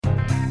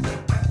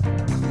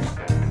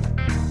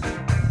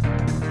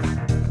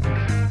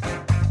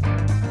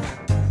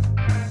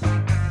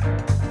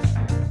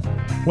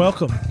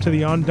Welcome to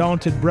the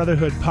Undaunted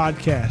Brotherhood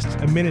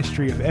podcast, a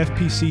ministry of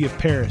FPC of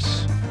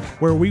Paris,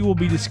 where we will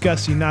be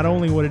discussing not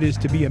only what it is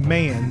to be a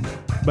man,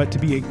 but to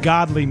be a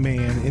godly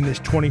man in this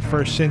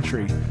 21st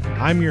century.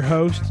 I'm your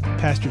host,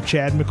 Pastor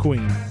Chad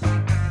McQueen.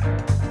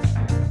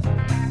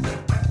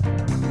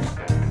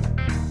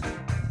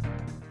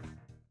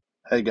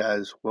 Hey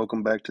guys,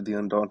 welcome back to the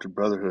Undaunted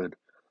Brotherhood.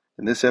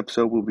 In this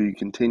episode, we'll be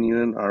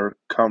continuing our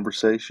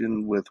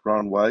conversation with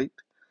Ron White.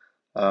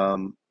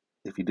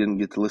 If you didn't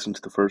get to listen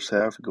to the first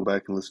half, go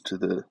back and listen to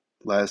the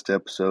last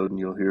episode and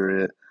you'll hear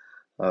it.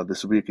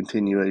 This will be a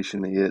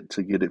continuation of it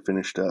to get it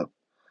finished up.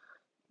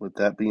 With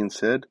that being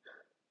said,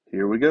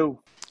 here we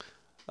go.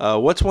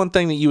 What's one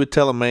thing that you would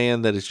tell a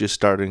man that is just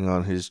starting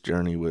on his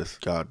journey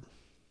with God?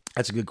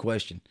 That's a good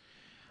question.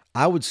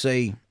 I would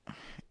say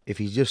if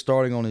he's just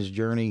starting on his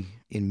journey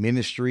in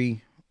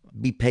ministry,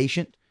 be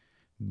patient,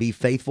 be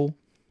faithful,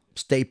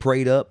 stay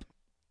prayed up,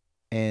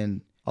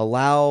 and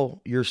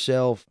allow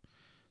yourself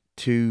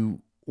to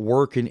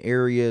work in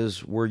areas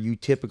where you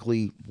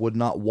typically would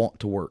not want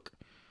to work.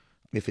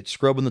 If it's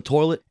scrubbing the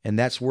toilet and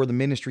that's where the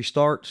ministry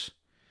starts,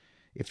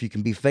 if you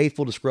can be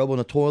faithful to scrub on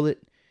a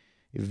toilet,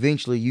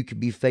 eventually you could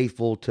be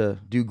faithful to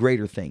do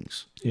greater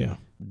things. Yeah.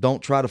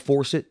 Don't try to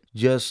force it.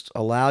 Just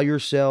allow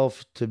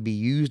yourself to be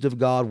used of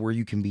God where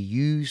you can be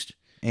used,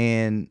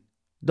 and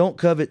don't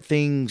covet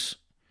things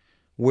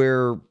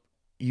where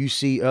you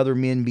see other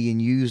men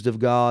being used of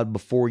God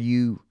before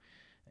you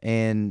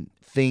and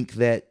think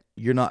that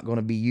you're not going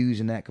to be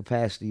used in that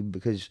capacity,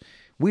 because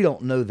we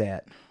don't know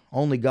that.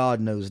 Only God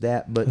knows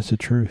that. But That's the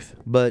truth.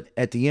 But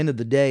at the end of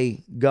the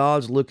day,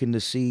 God's looking to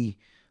see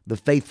the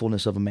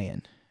faithfulness of a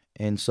man.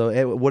 And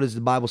so what does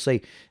the Bible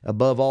say?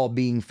 Above all,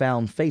 being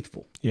found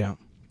faithful. Yeah.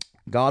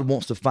 God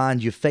wants to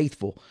find you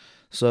faithful.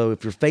 So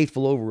if you're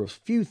faithful over a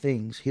few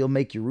things, he'll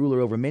make you ruler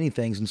over many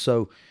things. And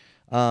so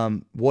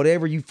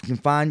whatever you can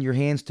find your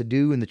hands to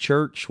do in the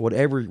church,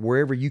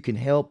 wherever you can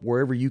help,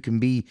 wherever you can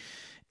be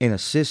in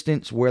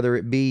assistance, whether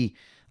it be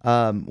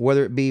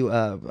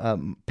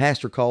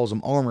pastor calls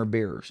them armor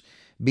bearers,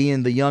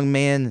 being the young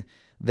man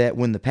that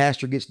when the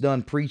pastor gets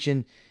done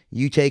preaching,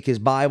 you take his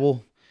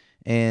Bible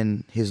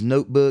and his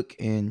notebook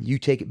and you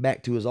take it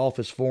back to his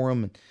office for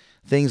him and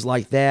things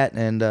like that,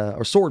 and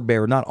or sword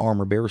bearer, not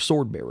armor bearer,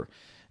 sword bearer,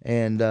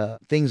 and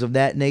things of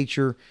that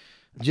nature.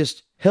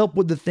 Just help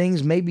with the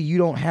things maybe you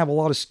don't have a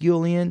lot of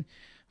skill in,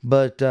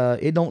 but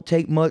it don't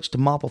take much to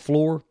mop a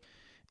floor.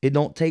 It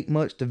don't take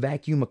much to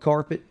vacuum a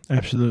carpet.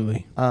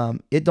 Absolutely.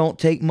 It don't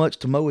take much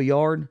to mow a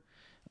yard.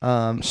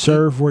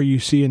 Serve where you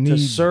see a need. To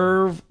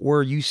serve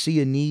where you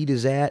see a need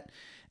is at.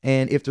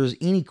 And if there's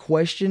any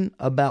question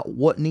about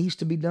what needs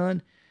to be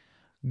done,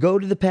 go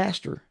to the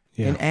pastor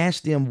and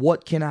ask them,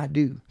 what can I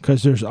do?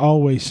 Because there's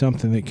always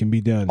something that can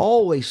be done.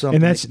 Always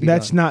something. And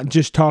that's not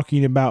just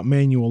talking about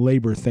manual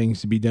labor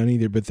things to be done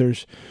either, but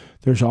there's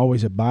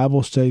always a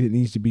Bible study that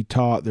needs to be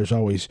taught. There's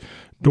always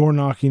door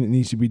knocking that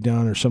needs to be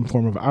done, or some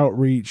form of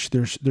outreach.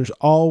 There's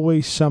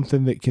always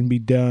something that can be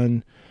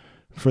done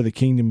for the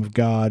kingdom of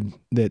God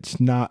that's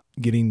not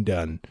getting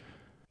done.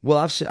 Well,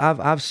 I've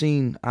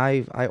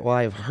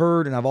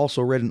heard, and I've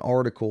also read an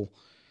article.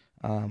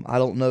 I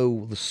don't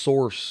know the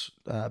source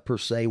per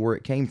se where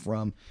it came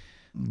from,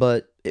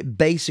 but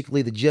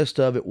basically the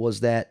gist of it was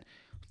that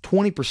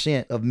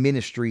 20% of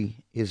ministry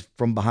is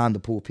from behind the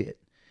pulpit.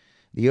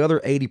 The other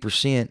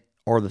 80%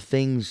 are the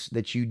things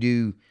that you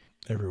do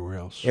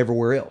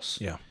everywhere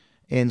else. Yeah.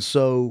 And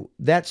so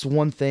that's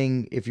one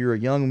thing, if you're a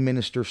young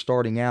minister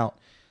starting out,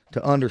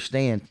 to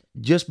understand.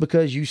 Just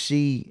because you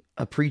see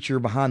a preacher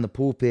behind the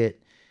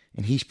pulpit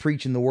and he's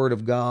preaching the word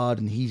of God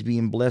and he's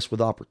being blessed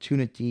with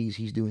opportunities,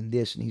 he's doing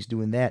this and he's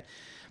doing that,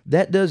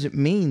 that doesn't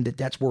mean that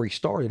that's where he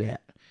started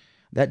at.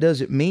 That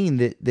doesn't mean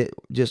that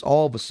just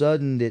all of a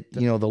sudden that,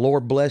 the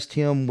Lord blessed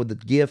him with the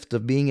gift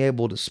of being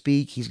able to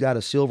speak. He's got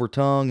a silver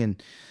tongue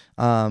and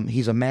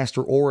he's a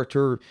master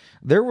orator.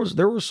 There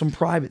was some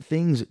private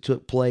things that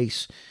took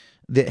place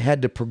that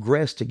had to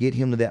progress to get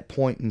him to that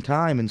point in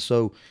time. And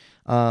so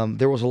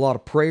there was a lot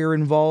of prayer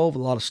involved, a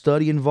lot of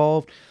study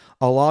involved,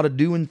 a lot of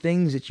doing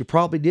things that you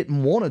probably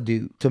didn't want to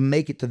do to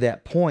make it to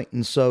that point.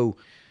 And so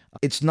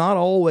it's not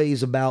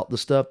always about the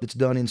stuff that's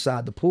done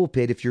inside the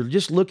pulpit. If you're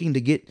just looking to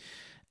get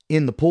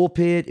in the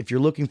pulpit, if you're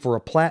looking for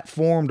a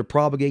platform to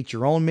propagate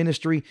your own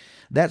ministry,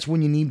 that's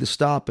when you need to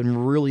stop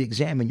and really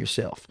examine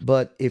yourself.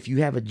 But if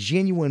you have a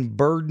genuine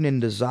burden and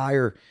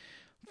desire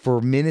for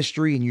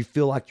ministry and you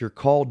feel like you're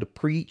called to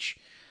preach,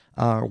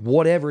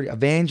 whatever,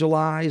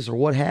 evangelize or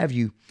what have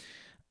you,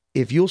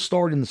 if you'll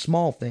start in the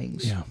small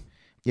things,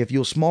 if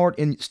you'll start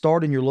in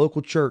your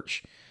local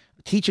church,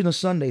 teaching a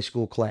Sunday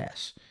school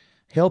class,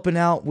 helping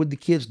out with the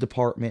kids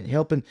department,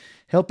 helping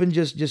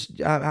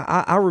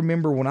I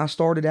remember when I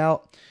started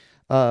out,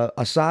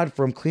 aside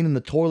from cleaning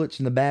the toilets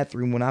in the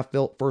bathroom, when I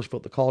first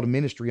felt the call to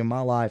ministry in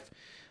my life,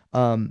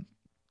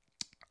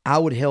 I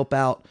would help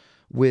out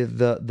with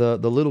the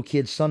little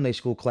kids Sunday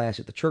school class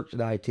at the church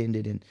that I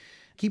attended, and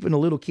keeping the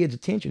little kids'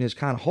 attention is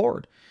kind of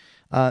hard.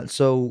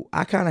 So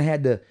I kind of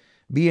had to,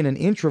 being an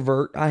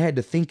introvert, I had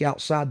to think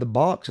outside the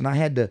box, and I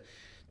had to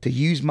to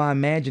use my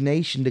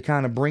imagination to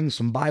kind of bring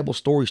some Bible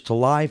stories to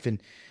life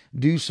and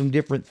do some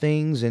different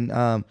things,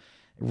 and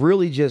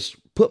really just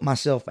put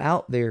myself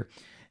out there.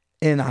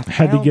 And I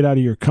Had to get out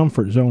of your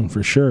comfort zone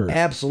for sure.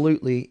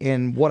 Absolutely.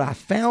 And what I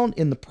found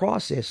in the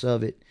process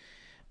of it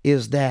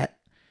is that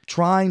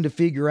trying to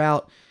figure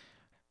out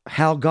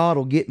how God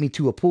will get me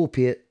to a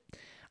pulpit,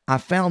 I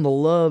found a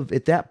love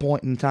at that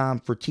point in time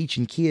for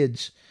teaching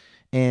kids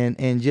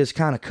and just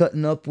kind of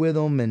cutting up with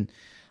them and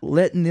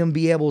letting them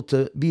be able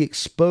to be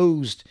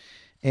exposed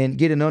and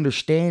get an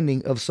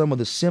understanding of some of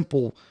the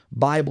simple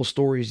Bible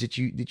stories that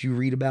you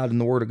read about in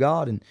the Word of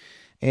God,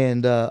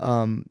 and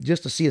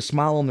just to see a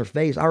smile on their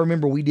face. I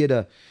remember we did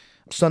a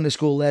Sunday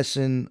school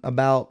lesson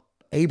about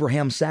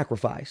Abraham's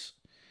sacrifice.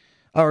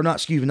 Or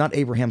not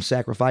Abraham's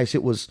sacrifice.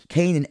 It was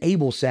Cain and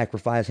Abel's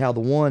sacrifice, how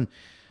the one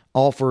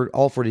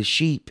offered his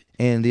sheep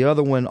and the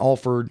other one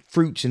offered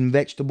fruits and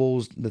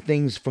vegetables, the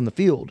things from the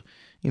field.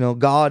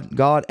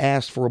 God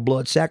asked for a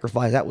blood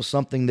sacrifice. That was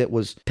something that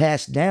was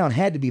passed down,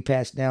 had to be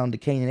passed down to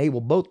Cain and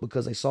Abel, both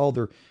because they saw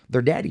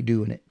their daddy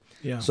doing it.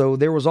 Yeah. So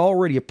there was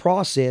already a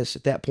process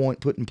at that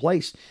point put in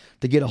place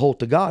to get a hold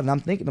to God. And I'm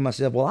thinking to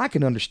myself, well, I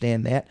can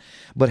understand that,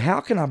 but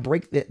how can I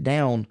break that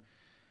down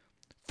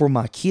for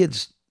my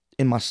kids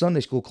in my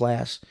Sunday school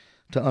class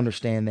to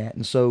understand that?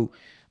 And so,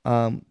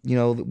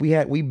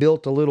 we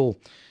built a little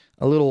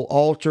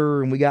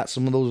altar, and we got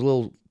some of those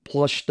little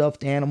plush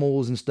stuffed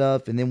animals and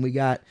stuff. And then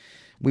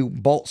we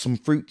bought some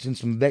fruits and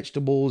some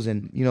vegetables.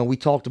 And, we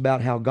talked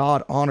about how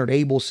God honored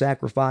Abel's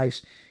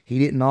sacrifice. He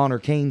didn't honor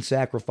Cain's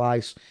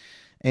sacrifice.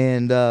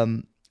 And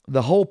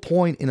the whole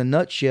point in a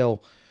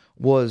nutshell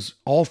was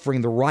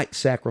offering the right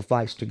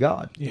sacrifice to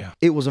God. Yeah.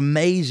 It was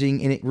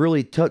amazing, and it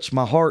really touched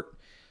my heart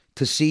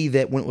to see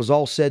that when it was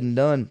all said and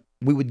done,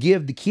 we would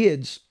give the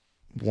kids,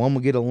 one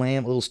would get a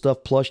lamb, a little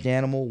stuffed plushed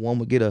animal, one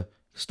would get a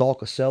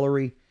stalk of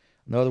celery,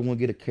 another one would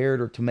get a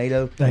carrot or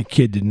tomato. That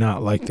kid did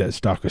not like that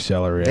stalk of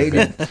celery. They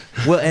didn't.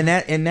 Well,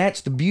 and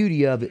that's the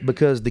beauty of it,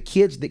 because the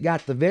kids that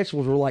got the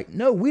vegetables were like,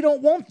 no, we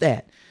don't want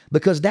that,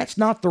 because that's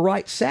not the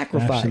right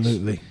sacrifice.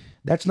 Absolutely.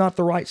 That's not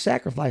the right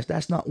sacrifice.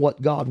 That's not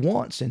what God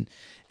wants.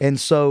 And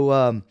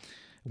so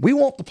we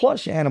want the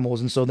plush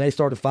animals. And so they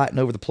started fighting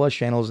over the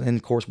plush animals. And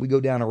of course, we go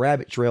down a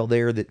rabbit trail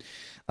there that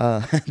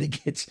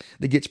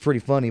that gets pretty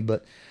funny.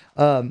 But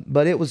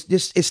it was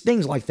it's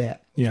things like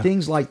that. Yeah.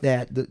 Things like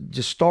that.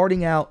 Just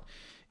starting out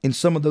in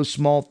some of those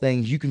small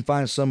things, you can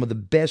find some of the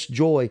best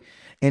joy.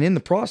 And in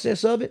the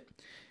process of it,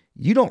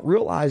 you don't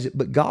realize it,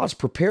 but God's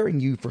preparing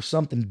you for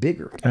something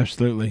bigger.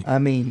 Absolutely. I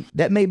mean,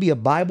 that may be a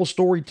Bible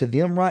story to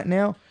them right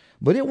now,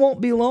 but it won't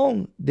be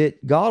long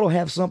that God will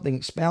have something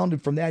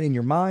expounded from that in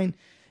your mind.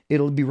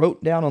 It'll be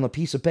wrote down on a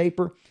piece of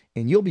paper,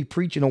 and you'll be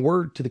preaching a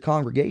word to the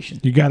congregation.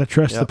 You got to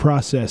trust the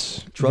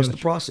process. Trust the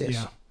process.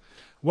 Yeah.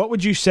 What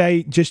would you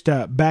say, just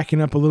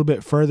backing up a little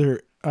bit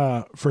further,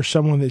 for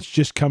someone that's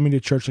just coming to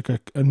church,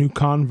 like a new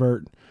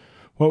convert?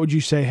 What would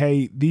you say,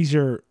 hey, these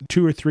are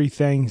 2 or 3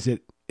 things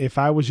that if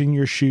I was in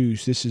your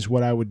shoes, this is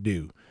what I would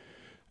do?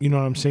 You know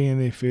what I'm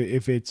saying? If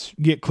it's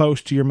get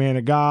close to your man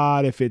of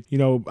God, if it,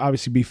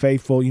 obviously be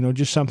faithful,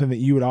 just something that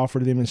you would offer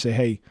to them and say,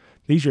 hey,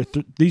 these are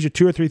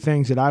 2 or 3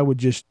 things that I would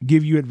just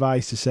give you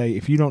advice to say,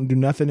 if you don't do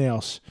nothing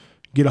else,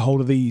 get a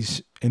hold of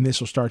these, and this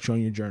will start you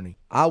on your journey.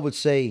 I would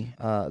say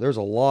there's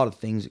a lot of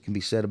things that can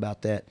be said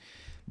about that,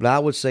 but I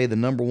would say the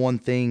number one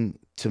thing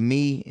to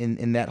me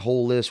in that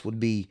whole list would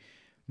be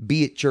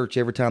at church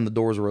every time the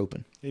doors are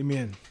open.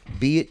 Amen.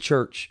 Be at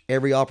church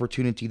every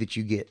opportunity that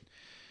you get.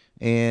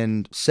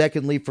 And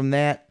secondly, from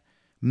that,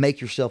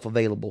 make yourself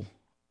available.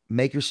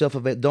 Make yourself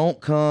available.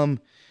 Don't come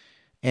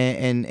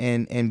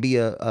and be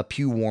a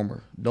pew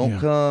warmer. Don't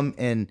come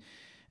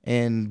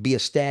and be a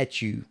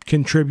statue.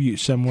 Contribute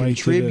some way.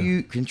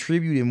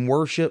 Contribute in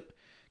worship.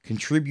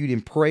 Contribute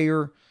in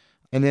prayer.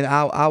 And then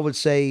I would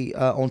say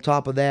on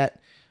top of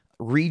that,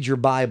 read your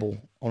Bible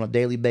on a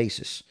daily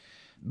basis,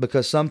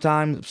 because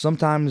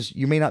sometimes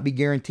you may not be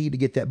guaranteed to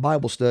get that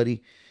Bible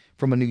study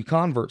from a new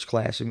converts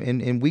class,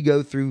 and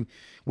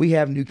we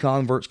have new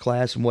converts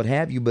class and what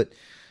have you, but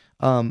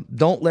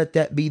don't let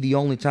that be the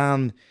only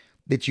time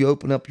that you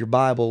open up your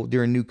Bible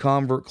during new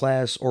convert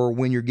class or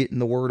when you're getting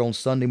the word on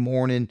Sunday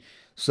morning,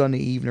 Sunday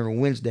evening, or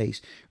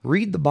Wednesdays.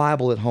 Read the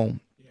Bible at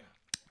home. Yeah.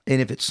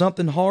 And if it's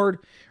something hard,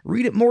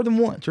 read it more than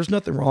once. There's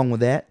nothing wrong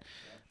with that.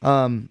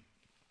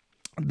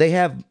 They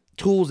have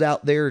tools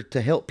out there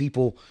to help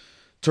people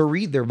to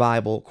read their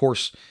Bible. Of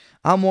course,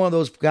 I'm one of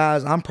those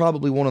guys. I'm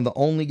probably one of the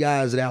only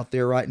guys that out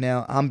there right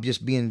now. I'm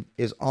just being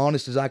as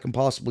honest as I can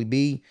possibly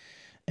be.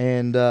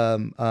 And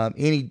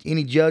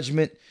any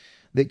judgment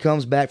that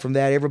comes back from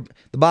that,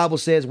 the Bible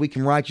says we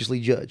can righteously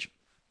judge.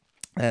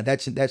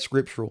 That's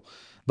scriptural.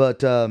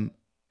 But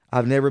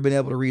I've never been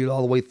able to read it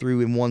all the way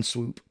through in one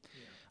swoop.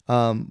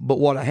 But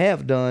what I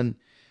have done,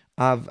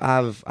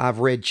 I've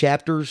read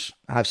chapters,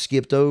 I've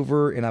skipped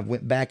over, and I've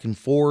went back and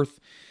forth,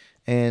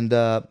 and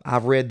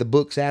I've read the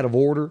books out of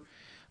order.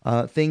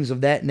 Things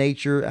of that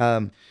nature,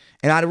 and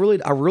I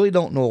really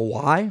don't know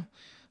why,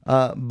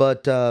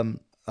 but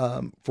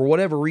For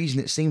whatever reason,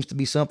 it seems to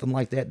be something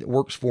like that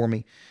works for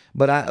me.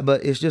 But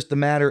it's just a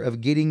matter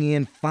of getting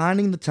in,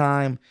 finding the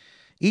time,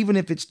 even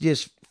if it's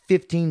just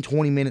 15,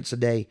 20 minutes a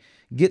day,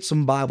 get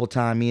some Bible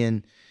time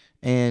in,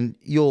 and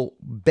you'll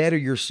better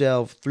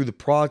yourself through the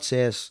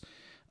process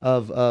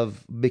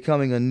of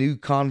becoming a new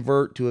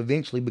convert to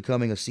eventually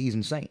becoming a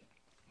seasoned saint.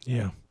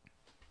 Yeah.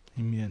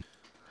 Amen.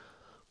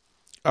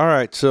 All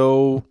right,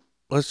 so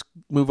let's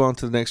move on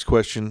to the next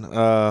question.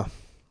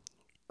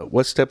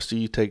 What steps do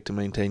you take to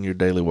maintain your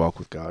daily walk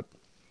with God?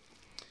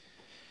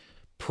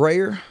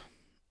 Prayer.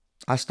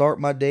 I start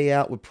my day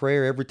out with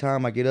prayer every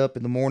time I get up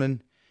in the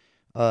morning.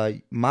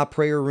 My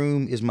prayer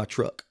room is my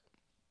truck.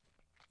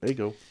 There you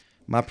go.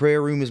 My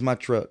prayer room is my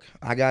truck.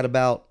 I got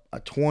about a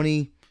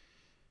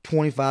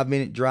 25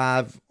 minute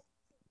drive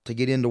to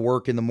get into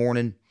work in the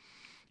morning.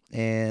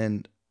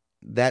 And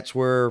that's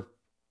where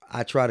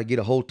I try to get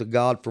a hold of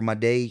God for my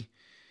day.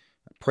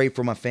 I pray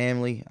for my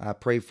family. I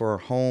pray for our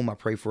home. I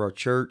pray for our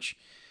church.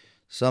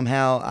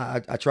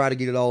 Somehow I try to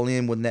get it all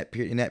in in that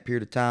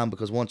period of time,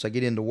 because once I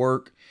get into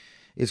work,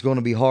 it's going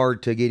to be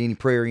hard to get any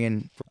prayer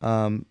in.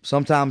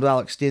 Sometimes I'll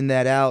extend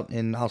that out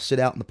and I'll sit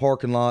out in the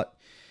parking lot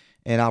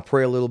and I'll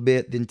pray a little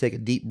bit, then take a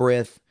deep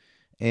breath,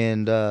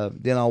 and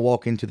then I'll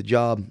walk into the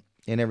job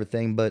and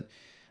everything. But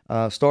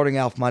starting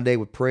off my day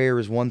with prayer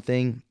is one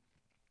thing.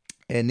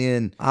 And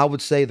then I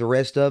would say the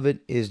rest of it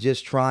is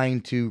just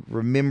trying to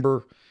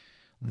remember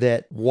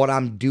that what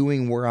I'm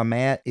doing where I'm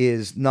at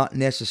is not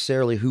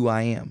necessarily who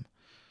I am.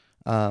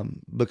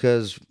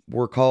 Because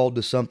we're called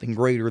to something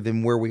greater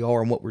than where we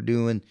are and what we're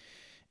doing.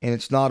 And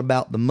it's not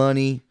about the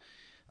money.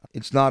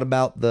 It's not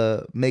about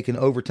the making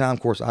overtime. Of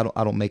course, I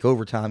don't make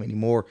overtime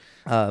anymore.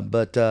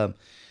 But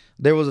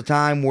there was a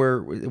time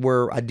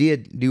where I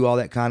did do all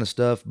that kind of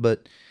stuff,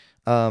 but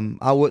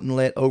I wouldn't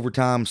let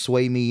overtime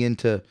sway me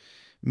into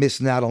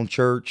missing out on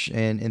church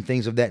and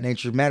things of that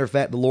nature. As a matter of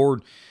fact, the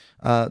Lord,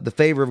 the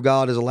favor of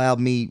God has allowed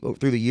me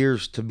through the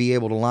years to be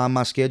able to line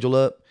my schedule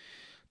up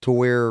to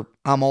where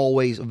I'm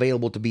always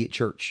available to be at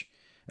church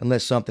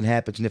unless something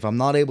happens. And if I'm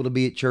not able to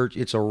be at church,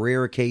 it's a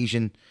rare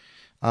occasion,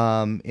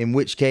 in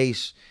which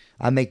case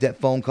I make that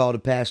phone call to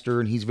pastor,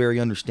 and he's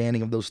very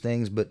understanding of those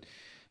things. But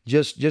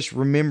just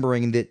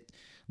remembering that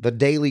the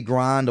daily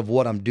grind of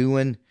what I'm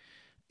doing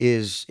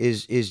is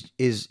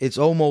it's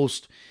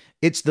almost,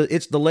 it's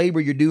the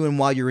labor you're doing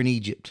while you're in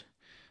Egypt,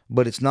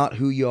 but it's not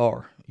who you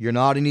are. You're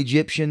not an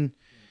Egyptian.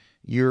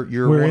 We're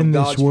We're in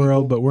this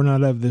world, but we're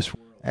not of this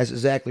world. That's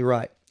exactly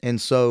right. And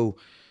so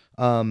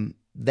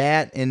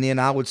that, and then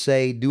I would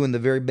say doing the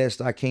very best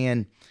I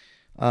can,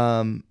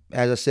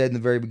 as I said in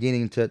the very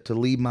beginning, to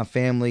lead my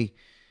family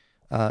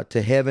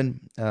to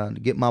heaven, to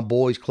get my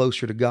boys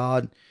closer to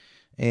God,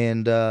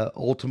 and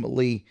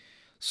ultimately,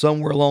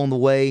 somewhere along the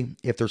way,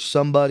 if there's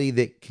somebody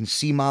that can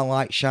see my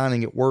light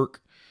shining at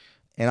work,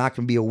 and I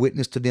can be a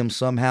witness to them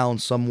somehow in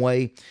some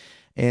way,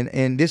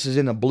 and this is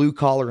in a blue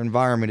collar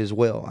environment as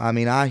well. I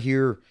mean, I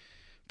hear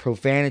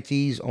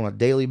profanities on a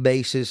daily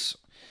basis.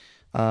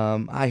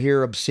 I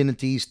hear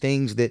obscenities,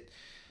 things that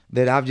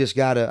I've just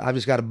got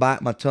to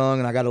bite my tongue,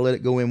 and I got to let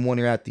it go in one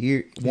ear out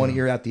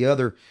the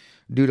other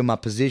due to my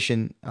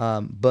position.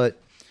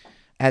 But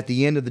at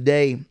the end of the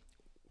day,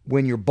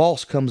 when your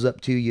boss comes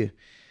up to you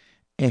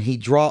and he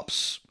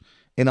drops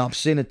an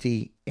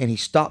obscenity and he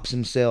stops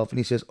himself and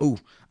he says, "Oh,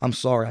 I'm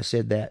sorry, I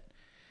said that.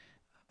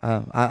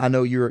 I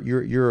know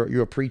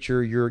you're a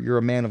preacher, you're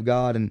a man of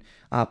God, and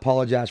I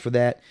apologize for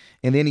that."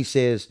 And then he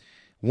says,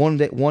 one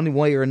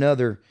way or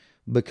another,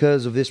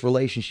 because of this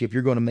relationship,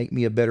 you're going to make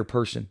me a better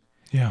person.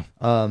 Yeah.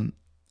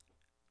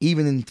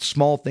 Even in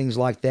small things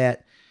like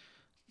that,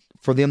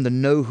 for them to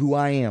know who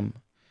I am,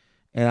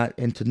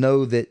 and to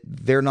know that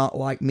they're not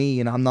like me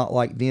and I'm not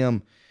like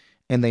them,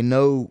 and they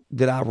know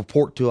that I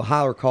report to a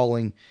higher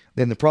calling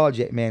than the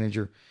project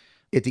manager.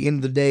 At the end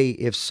of the day,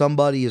 if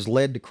somebody is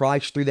led to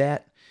Christ through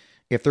that,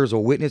 if there's a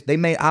witness,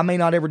 I may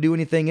not ever do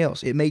anything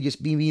else. It may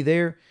just be me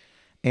there,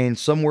 and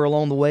somewhere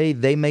along the way,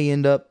 they may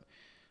end up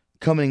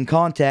coming in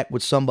contact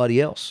with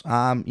somebody else.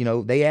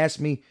 They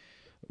ask me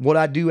what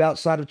I do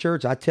outside of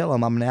church. I tell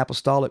them I'm an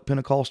apostolic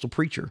Pentecostal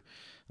preacher.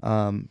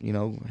 As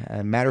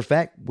a matter of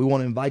fact, we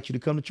want to invite you to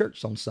come to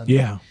church on Sunday.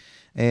 Yeah.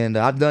 And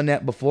I've done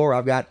that before.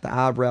 I've got the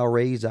eyebrow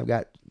raised. I've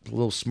got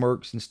little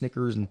smirks and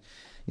snickers and,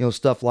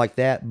 stuff like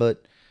that.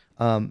 But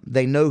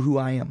they know who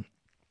I am,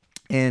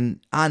 and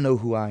I know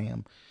who I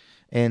am.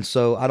 And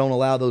so I don't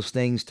allow those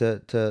things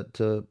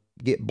to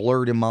get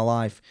blurred in my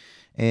life.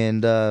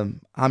 And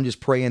I'm just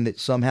praying that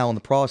somehow in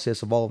the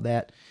process of all of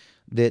that,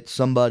 that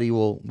somebody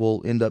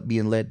will end up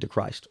being led to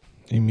Christ.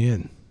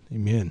 Amen.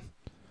 Amen.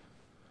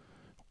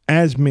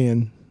 As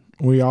men,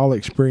 we all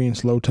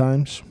experience low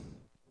times.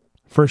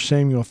 1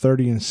 Samuel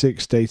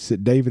 30:6 states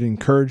that David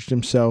encouraged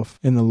himself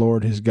in the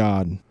Lord his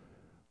God.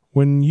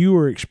 When you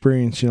are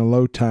experiencing a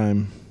low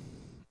time,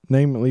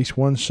 name at least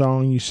one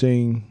song you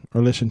sing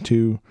or listen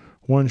to,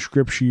 one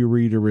scripture you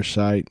read or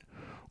recite,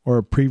 or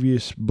a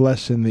previous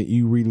blessing that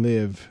you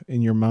relive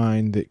in your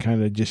mind that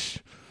kind of just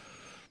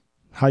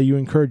how you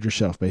encourage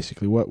yourself,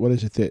 basically. What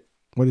is it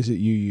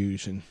you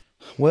use? And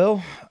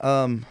well,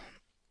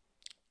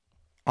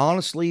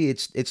 Honestly,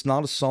 it's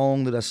not a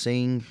song that I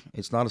sing.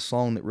 It's not a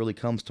song that really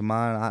comes to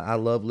mind. I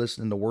love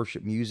listening to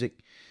worship music,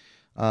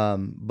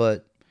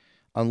 but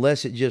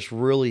unless it just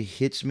really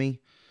hits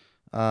me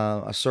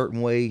a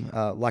certain way,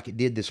 like it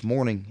did this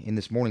morning in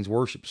this morning's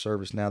worship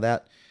service. Now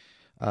that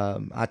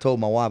I told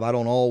my wife I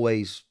don't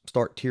always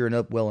start tearing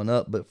up, welling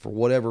up, but for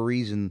whatever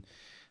reason,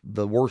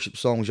 the worship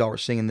songs y'all were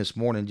singing this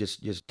morning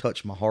just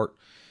touched my heart,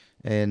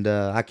 and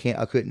I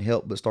couldn't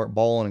help but start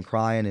bawling and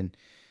crying and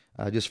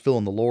just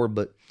feeling the Lord.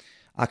 But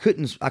I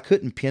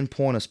couldn't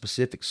pinpoint a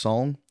specific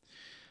song,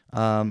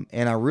 and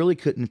I really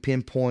couldn't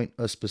pinpoint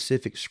a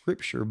specific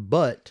scripture.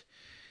 But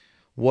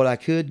what I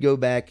could go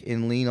back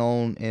and lean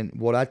on, and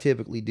what I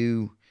typically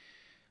do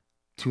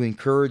to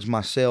encourage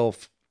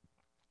myself,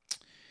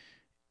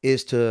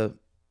 is to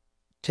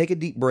take a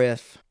deep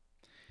breath,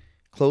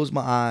 close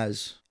my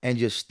eyes, and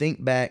just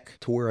think back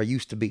to where I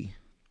used to be.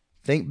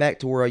 Think back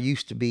to where I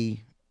used to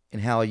be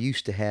and how I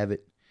used to have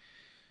it.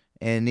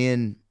 And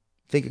then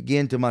think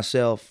again to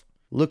myself,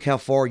 look how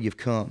far you've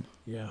come.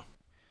 Yeah.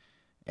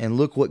 And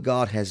look what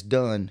God has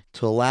done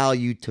to allow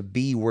you to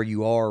be where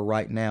you are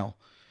right now.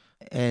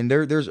 And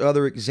there's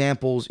other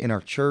examples in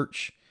our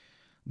church.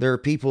 There are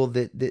people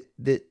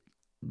that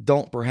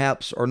don't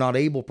perhaps, or not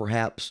able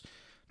perhaps,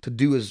 to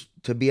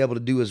be able to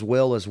do as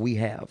well as we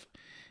have.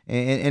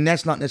 And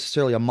that's not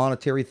necessarily a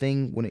monetary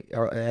thing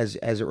as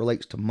it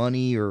relates to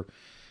money or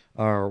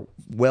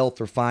wealth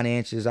or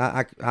finances.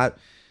 I'm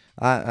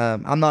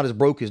not as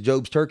broke as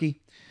Job's turkey,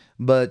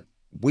 but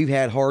we've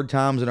had hard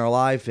times in our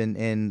life,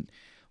 and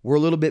we're a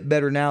little bit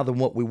better now than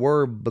what we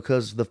were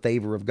because of the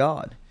favor of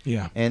God.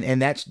 Yeah.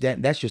 And that's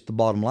just the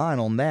bottom line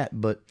on that.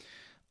 But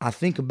I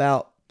think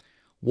about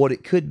what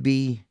it could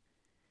be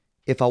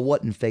if I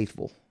wasn't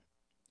faithful,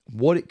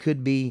 what it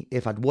could be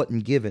if I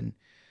wasn't given,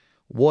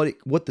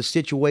 what the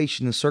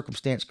situation and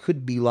circumstance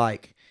could be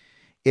like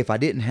if I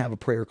didn't have a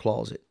prayer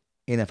closet,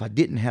 and if I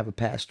didn't have a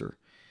pastor,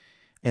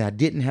 and I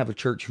didn't have a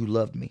church who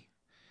loved me.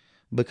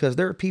 Because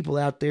there are people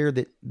out there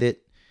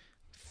that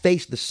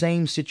face the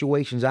same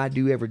situations I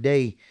do every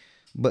day,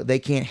 but they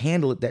can't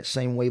handle it that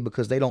same way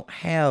because they don't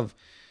have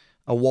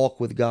a walk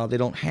with God. They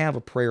don't have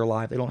a prayer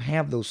life. They don't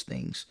have those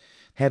things,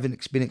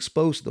 haven't been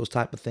exposed to those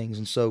type of things.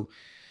 And so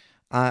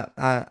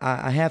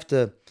I have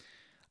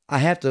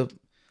to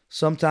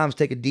sometimes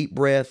take a deep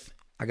breath.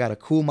 I got to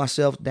cool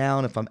myself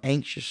down if I'm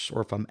anxious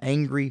or if I'm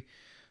angry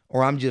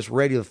or I'm just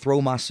ready to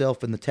throw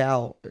myself in the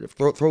towel,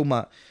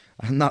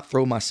 not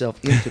throw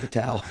myself into the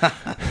towel,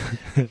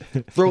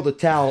 throw the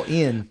towel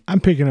in. I'm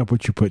picking up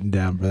what you're putting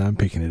down, brother. I'm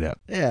picking it up.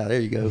 Yeah, there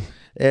you go.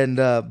 And,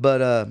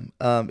 but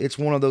it's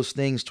one of those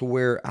things to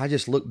where I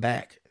just look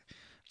back.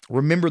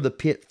 Remember the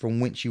pit from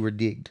whence you were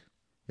digged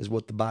is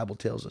what the Bible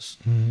tells us.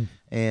 Mm-hmm.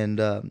 And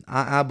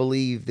I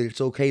believe that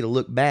it's okay to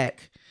look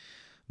back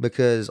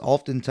because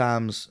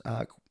oftentimes,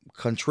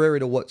 contrary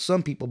to what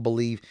some people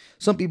believe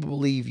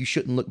you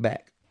shouldn't look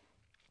back.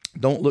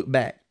 Don't look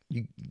back.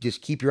 You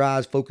just keep your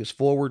eyes focused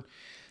forward.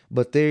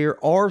 But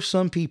there are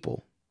some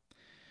people,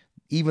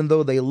 even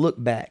though they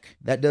look back,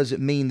 that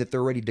doesn't mean that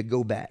they're ready to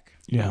go back.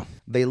 Yeah.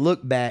 They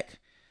look back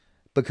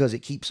because it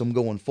keeps them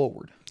going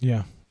forward.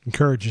 Yeah.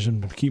 Encourages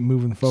them to keep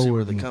moving forward. See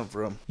where they come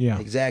from. Yeah.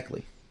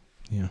 Exactly.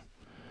 Yeah.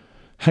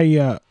 Hey,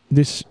 I'm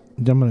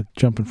going to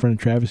jump in front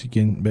of Travis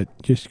again, but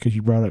just because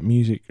you brought up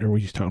music, or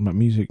we just talking about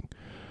music, what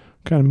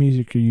kind of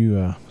music are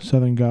you?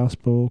 Southern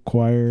gospel,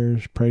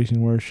 choirs, praise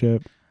and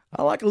worship?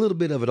 I like a little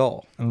bit of it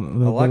all. I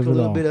like a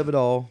little bit of it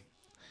all.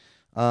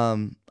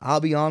 I'll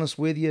be honest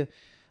with you,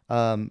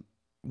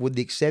 with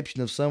the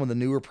exception of some of the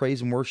newer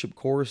praise and worship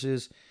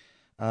choruses,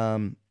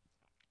 I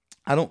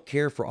don't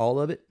care for all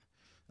of it.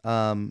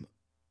 I'm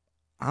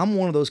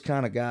one of those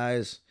kind of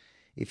guys.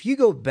 If you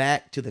go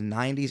back to the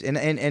 90s,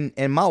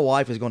 and my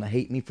wife is going to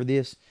hate me for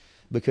this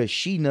because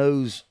she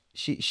knows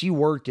she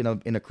worked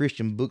in a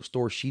Christian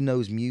bookstore. She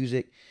knows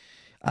music.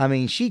 I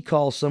mean, she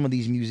calls some of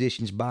these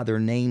musicians by their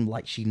name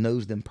like she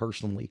knows them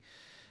personally.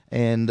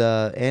 And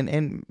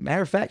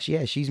matter of fact,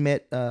 she's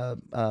met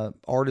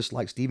artists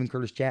like Stephen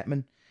Curtis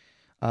Chapman.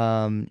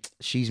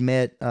 She's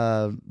met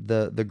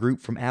the group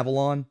from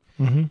Avalon,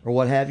 mm-hmm. or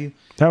what have you.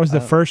 That was the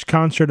first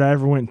concert I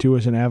ever went to,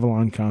 was an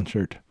Avalon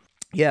concert.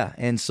 Yeah,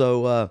 and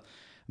so,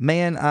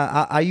 man,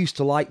 I used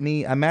to like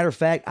me. A matter of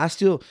fact, I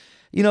still,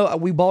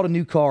 we bought a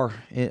new car.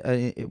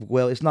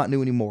 Well, it's not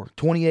new anymore.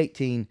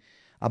 2018,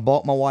 I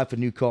bought my wife a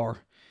new car.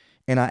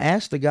 And I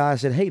asked the guy, I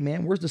said, "Hey,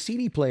 man, where's the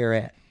CD player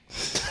at?"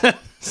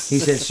 He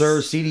said,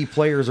 "Sir, CD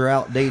players are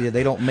outdated.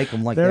 They don't make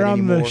them like that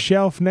anymore. They're on the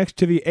shelf next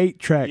to the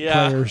 8-track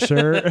player,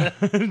 sir."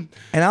 And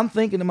I'm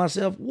thinking to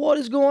myself, what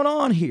is going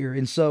on here?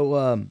 And so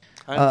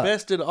I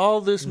invested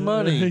all this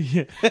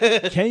money.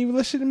 Can't even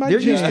listen to my There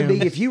jam. used to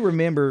be, if you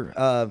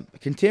remember,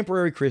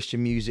 contemporary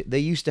Christian music, they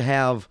used to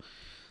have...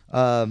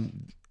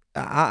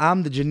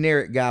 I'm the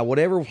generic guy.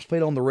 Whatever was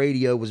played on the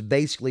radio was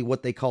basically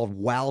what they called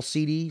WOW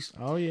CDs.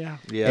 Oh, yeah.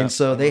 Yeah. And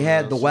so they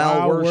had the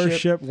WOW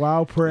worship.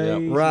 WOW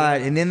praise. Yep.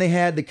 Right. And then they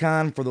had the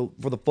kind for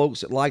the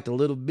folks that liked a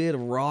little bit of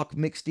rock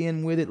mixed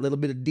in with it, a little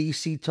bit of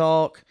DC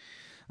talk,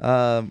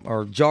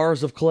 or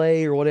Jars of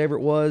Clay or whatever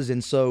it was.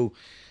 And so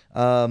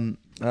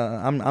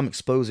I'm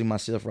exposing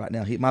myself right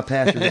now. My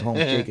pastor's at home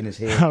shaking his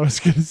head. I was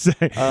gonna say,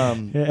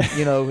 yeah.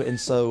 You know, and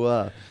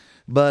so,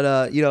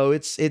 you know,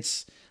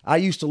 it's. I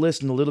used to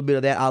listen to a little bit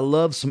of that. I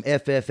love some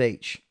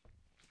FFH.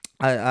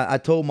 I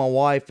told my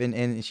wife,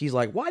 and she's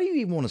like, "Why do you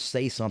even want to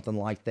say something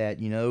like that?"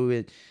 You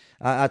know,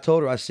 I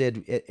told her, I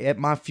said, at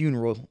my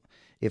funeral,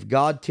 if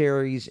God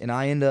tarries and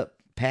I end up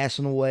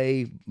passing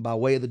away by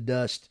way of the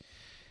dust,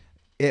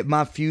 at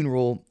my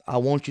funeral, I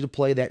want you to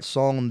play that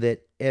song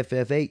that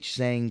FFH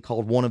sang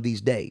called "One of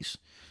These Days."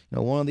 You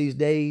know, one of these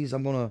days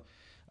I'm gonna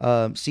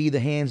see the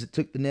hands that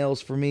took the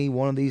nails for me.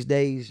 One of these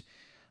days.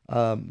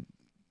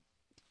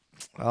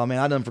 Oh man,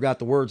 I done forgot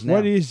the words now.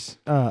 What is?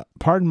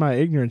 Pardon my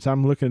ignorance.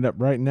 I'm looking it up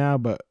right now.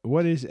 But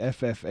what is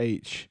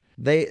FFH?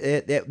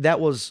 That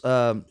was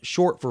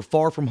short for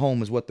Far From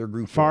Home is what their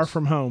group Far was.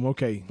 From Home.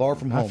 Okay. Far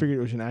From Home. I figured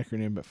it was an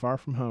acronym, but Far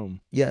From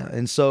Home. Yeah,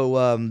 and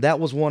so that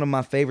was one of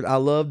my favorite. I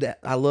loved that.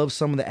 I love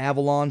some of the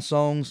Avalon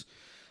songs.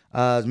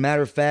 As a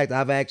matter of fact,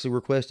 I've actually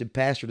requested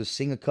Pastor to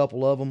sing a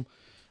couple of them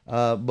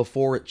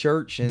before at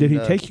church. And, did he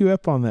take you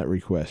up on that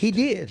request? He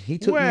did. He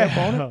took me up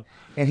on it,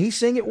 and he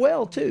sang it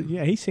well too.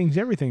 Yeah, he sings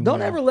everything. Don't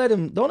well. ever let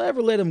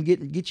him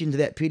get you into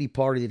that pity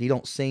party that he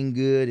don't sing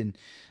good, and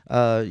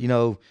you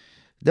know.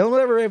 Don't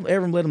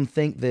ever let them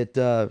think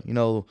that, you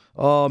know,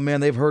 oh, man,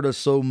 they've heard us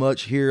so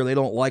much here. They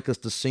don't like us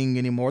to sing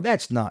anymore.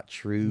 That's not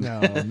true. No,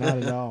 not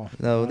at all.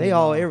 No,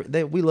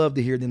 we love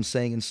to hear them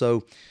sing. And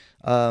so.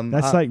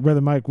 That's like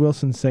Brother Mike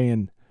Wilson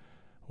saying,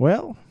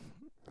 well,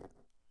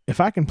 if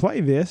I can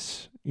play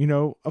this, you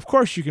know, of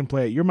course you can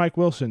play it. You're Mike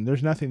Wilson.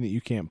 There's nothing that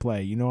you can't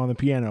play, you know, on the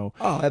piano.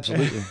 Oh,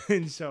 absolutely.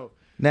 And so.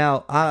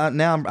 Now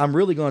I'm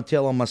really going to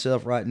tell on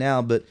myself right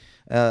now, but,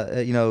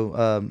 you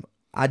know,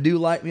 I do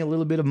like me a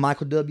little bit of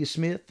Michael W.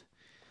 Smith.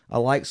 I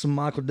like some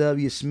Michael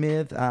W.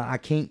 Smith. I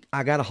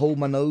got to hold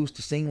my nose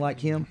to sing like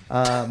him.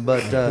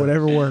 But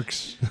whatever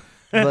works.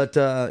 But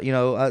you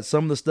know,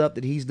 some of the stuff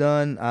that he's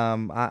done,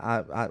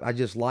 I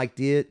just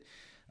liked it.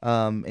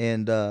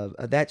 And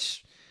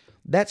that's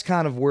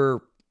kind of where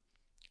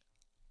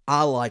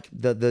I like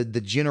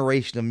the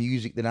generation of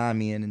music that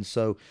I'm in. And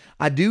so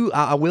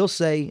I will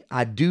say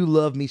I do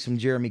love me some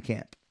Jeremy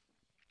Camp.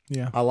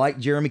 Yeah. I like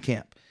Jeremy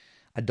Camp.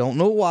 I don't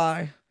know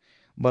why.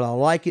 But I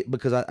like it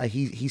because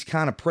he's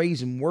kind of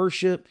praise and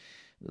worship,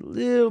 a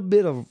little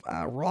bit of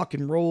rock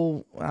and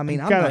roll. I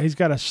mean, he's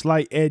got a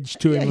slight edge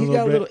to him. He's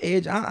got a bit. little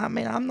edge. I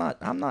mean, I'm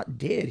not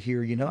dead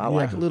here, you know. I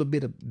like a little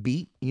bit of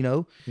beat, you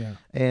know. Yeah.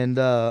 And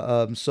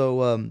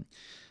so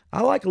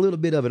I like a little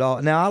bit of it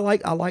all. Now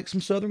I like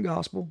some Southern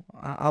gospel.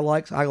 I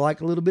like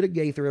a little bit of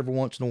Gaither every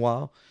once in a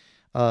while.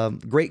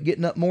 Great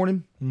Getting Up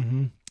Morning.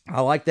 Mm-hmm.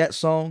 I like that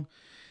song.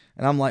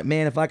 And I'm like,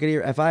 man, if I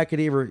could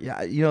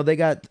ever, you know, they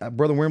got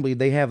Brother Wembley.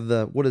 They have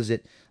the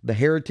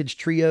Heritage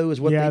Trio is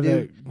what they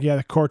do.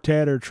 The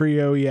quartet or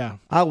trio. Yeah,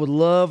 I would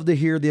love to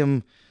hear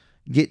them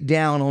get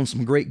down on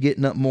some Great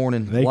Getting Up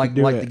Morning, like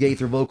the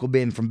Gaither Vocal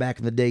Band from back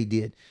in the day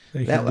did.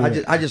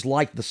 I just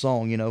like the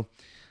song, you know.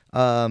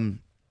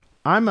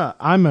 I'm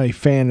a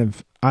fan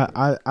of.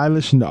 I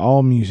listen to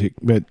all music,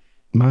 but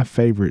my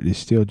favorite is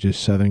still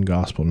just Southern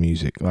gospel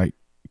music, like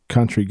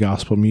country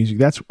gospel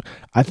music.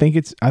 I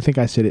think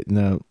I said it in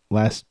the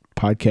last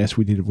podcast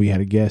we did. We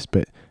had a guest,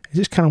 but it's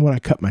just kind of what I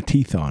cut my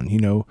teeth on, you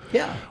know.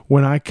 Yeah.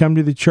 When I come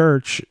to the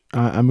church,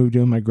 I moved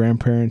in with my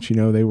grandparents. You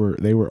know, they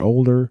were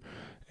older,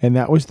 and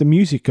that was the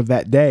music of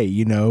that day,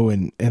 you know.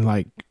 And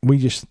like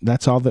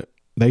that's all that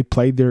they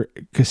played, their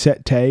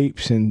cassette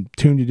tapes and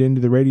tuned it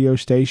into the radio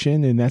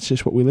station, and that's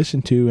just what we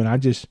listened to.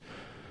 And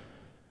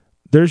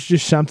there's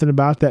just something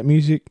about that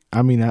music.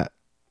 I mean,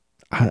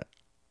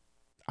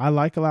 I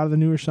like a lot of the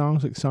newer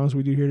songs, like the songs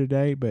we do here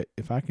today, but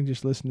if I can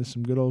just listen to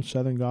some good old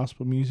Southern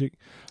gospel music,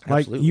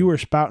 Absolutely. Like you were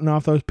spouting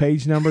off those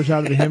page numbers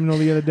out of the hymnal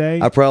the other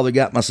day. I probably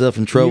got myself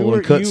in trouble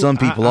and cut some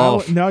people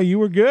off. No, you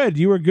were good.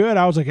 You were good.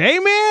 I was like,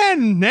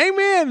 amen,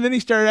 amen. And then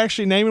he started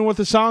actually naming what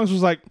the songs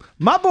was like.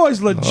 My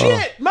boy's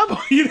legit. My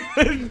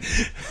boy.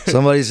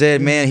 Somebody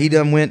said, man, he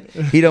done went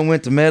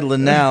to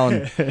meddling now.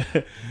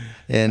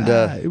 And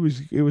it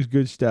was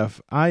good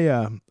stuff.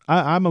 I'm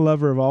a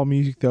lover of all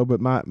music though, but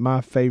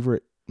my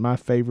favorite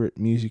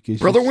music is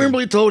Brother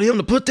Wembley told him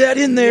to put that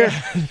in there.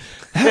 Yeah,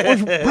 that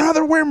was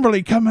Brother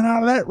Wembley coming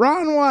out of that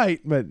Ron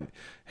White. But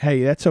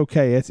hey, that's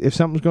okay. If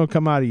something's going to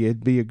come out of you,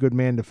 it'd be a good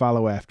man to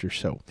follow after.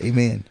 So,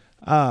 amen.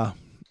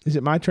 Is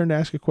it my turn to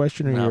ask a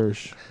question or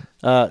yours?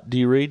 Do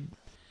you read?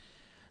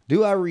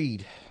 Do I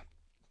read?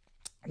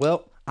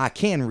 Well, I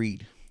can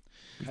read.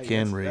 You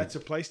can read. That's a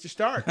place to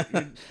start.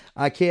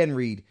 I can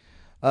read.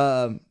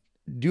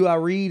 Do I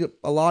read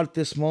a lot at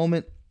this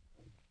moment?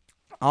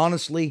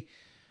 Honestly,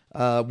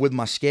 with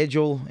my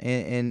schedule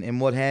and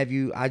what have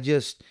you,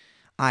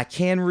 I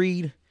can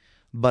read,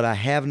 but I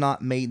have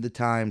not made the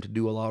time to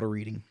do a lot of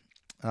reading.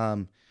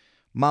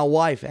 My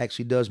wife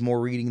actually does more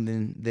reading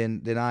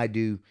than I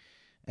do,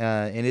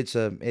 and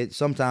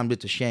sometimes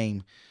it's a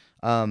shame.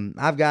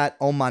 I've got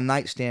on my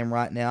nightstand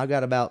right now, I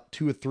got about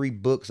 2 or 3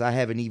 books I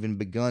haven't even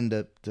begun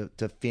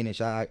to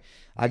finish. I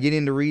get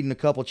into reading a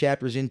couple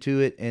chapters into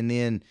it, and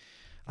then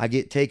I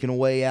get taken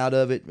away out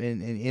of it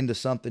and into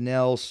something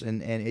else,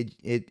 and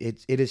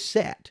it is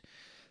set.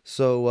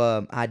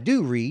 So I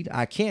do read.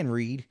 I can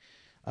read,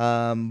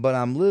 but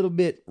I'm a little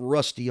bit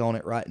rusty on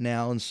it right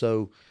now, and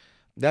so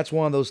that's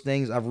one of those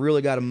things I've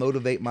really got to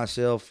motivate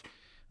myself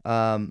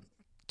to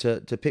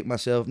pick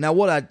myself. Now,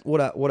 what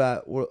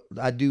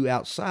I do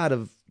outside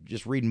of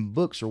just reading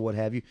books or what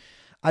have you,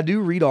 I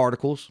do read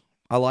articles.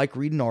 I like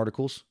reading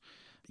articles.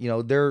 You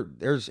know,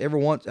 there's every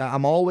once.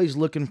 I'm always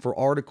looking for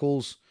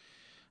articles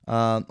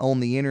on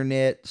the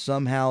internet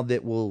somehow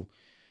that will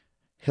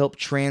help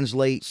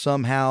translate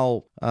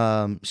somehow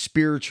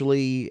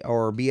spiritually,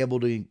 or be able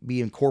to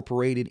be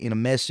incorporated in a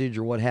message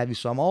or what have you.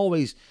 So I'm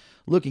always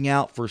looking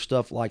out for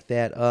stuff like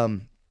that.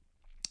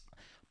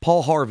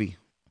 Paul Harvey,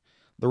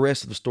 the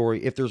rest of the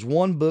story. If there's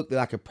one book that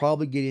I could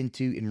probably get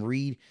into and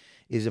read,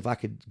 is if I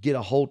could get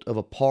a hold of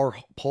a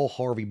Paul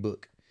Harvey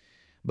book,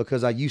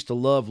 because I used to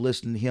love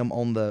listening to him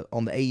on the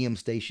AM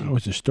station. It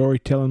was a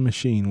storytelling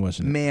machine,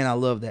 wasn't it? Man, I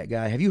love that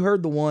guy. Have you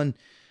heard the one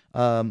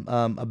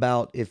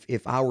about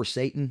if I were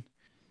Satan?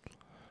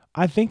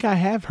 I think I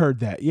have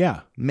heard that. Yeah.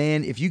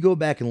 Man, if you go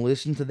back and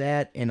listen to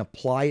that and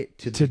apply it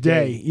to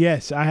Today,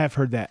 yes, I have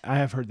heard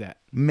that.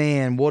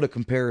 Man, what a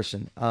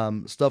comparison.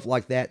 Stuff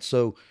like that.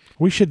 So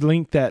We should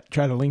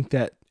try to link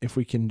that if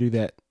we can do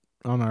that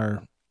on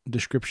our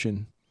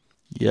description.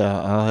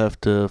 Yeah, I'll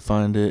have to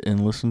find it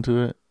and listen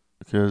to it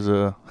because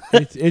I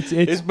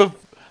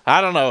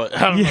don't know.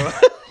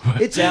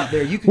 it's out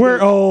there. You can We're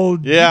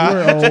old. Yeah.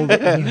 We're old. You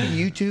can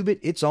YouTube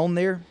it. It's on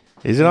there.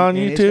 Is it on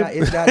And YouTube?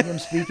 It's got him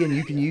speaking.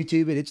 You can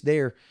YouTube it. It's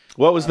there.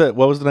 What was that?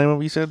 What was the name of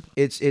it you said?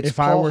 It's If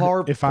Paul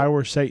Harvey. If I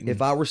were Satan.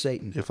 If I were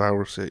Satan. If I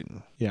were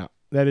Satan. Yeah,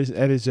 that is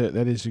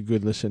a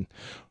good listen.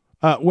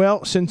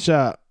 Well, since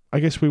I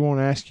guess we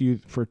won't ask you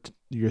for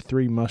your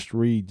 3 must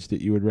reads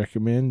that you would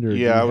recommend. Or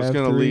Yeah, I was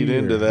going to lead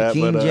into that.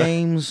 King but,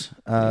 James,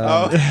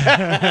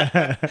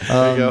 the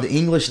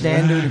English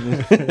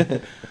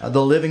Standard,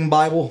 the Living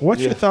Bible.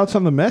 What's your thoughts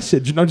on the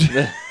message? No,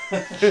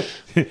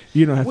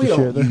 you don't have We to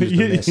share don't that. use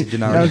the message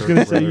in our I was going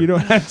to church, say you don't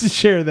have to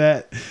share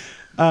that.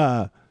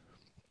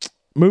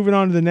 Moving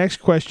on to the next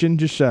question.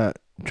 Just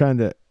trying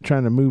to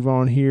move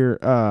on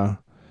here.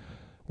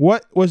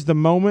 What was the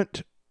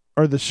moment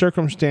or the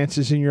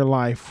circumstances in your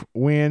life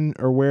when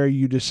or where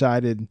you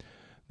decided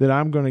that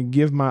I'm going to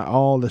give my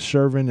all to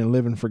serving and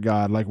living for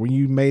God? Like when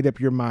you made up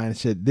your mind and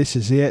said, "This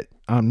is it.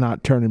 I'm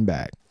not turning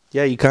back."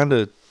 Yeah, you kind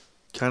of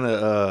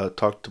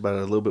talked about it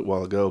a little bit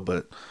while ago,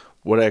 but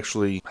what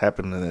actually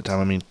happened in that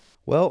time? I mean,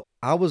 Well,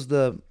 I was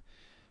I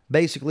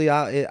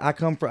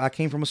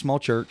came from a small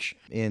church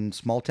in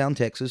small town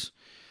Texas,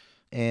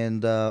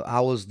 and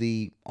I was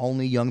the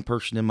only young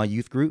person in my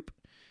youth group.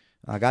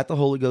 I got the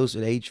Holy Ghost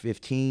at age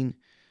 15,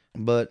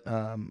 but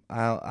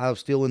I was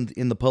still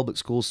in the public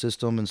school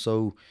system, and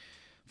so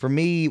for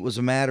me, it was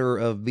a matter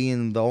of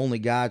being the only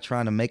guy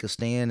trying to make a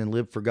stand and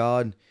live for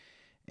God.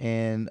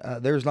 And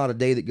there's not a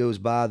day that goes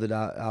by that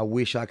I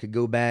wish I could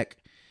go back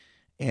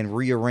and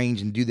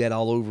rearrange and do that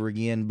all over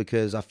again,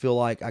 because I feel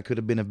like I could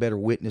have been a better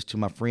witness to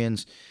my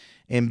friends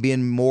and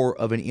been more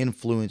of an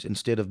influence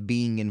instead of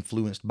being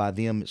influenced by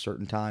them at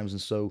certain times.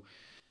 And so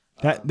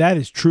That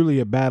is truly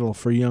a battle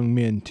for young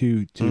men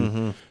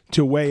to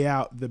weigh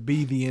out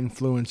be the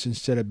influence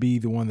instead of be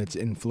the one that's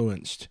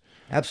influenced.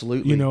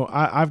 absolutely, You know,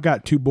 I've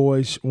got 2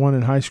 boys, one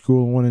in high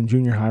school, one in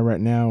junior high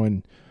right now,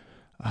 and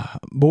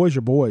boys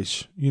are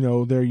boys. You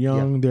know, they're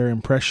young, they're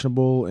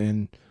impressionable,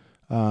 and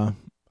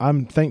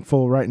I'm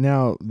thankful right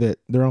now that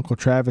their Uncle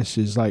Travis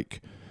is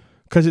like,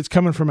 because it's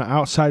coming from an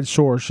outside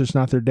source. It's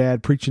not their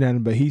dad preaching at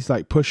them, but he's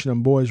like pushing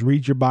them, boys,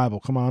 read your Bible.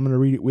 Come on, I'm going to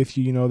read it with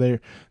you. You know,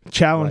 they're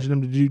challenging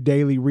them to do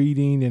daily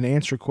reading and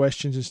answer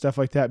questions and stuff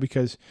like that,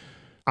 because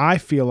I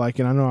feel like,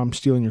 and I know I'm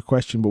stealing your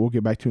question, but we'll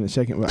get back to it in a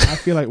second, but I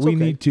feel like we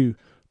need to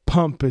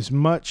pump as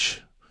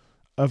much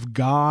of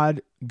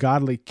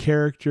godly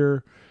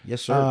character,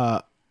 yes,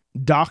 sir.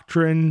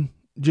 Doctrine.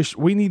 Just,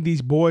 we need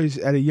these boys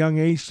at a young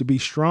age to be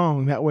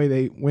strong. That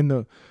way when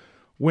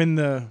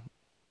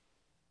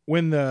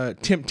the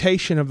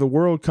temptation of the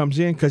world comes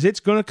in, because it's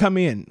going to come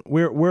in.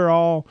 We're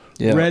all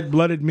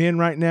red-blooded men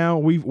right now.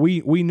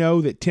 We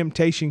know that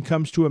temptation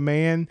comes to a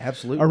man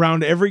Absolutely.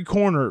 around every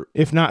corner,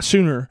 if not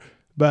sooner.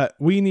 But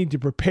we need to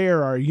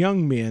prepare our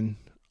young men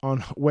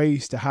on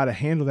ways to how to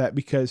handle that,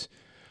 because,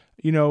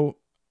 you know,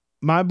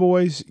 my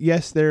boys,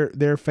 yes,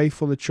 they're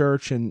faithful to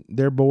church and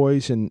they're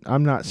boys, and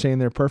I'm not saying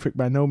they're perfect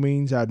by no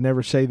means. I'd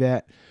never say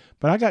that.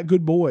 But I got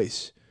good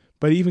boys.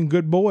 But even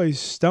good boys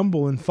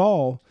stumble and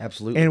fall.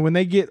 Absolutely. And when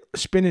they get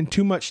spending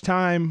too much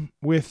time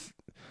with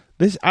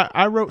this,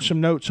 I wrote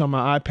some notes on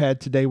my iPad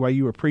today while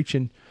you were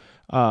preaching,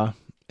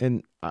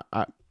 and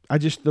I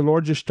just, the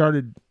Lord just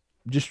started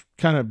just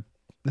kind of,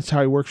 that's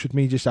how He works with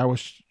me. I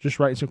was just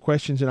writing some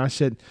questions, and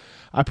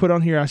I put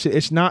on here, I said,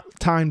 it's not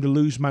time to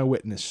lose my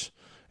witness.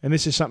 And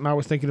this is something I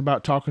was thinking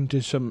about talking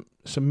to some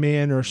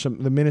men or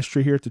the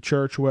ministry here at the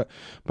church. But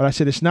I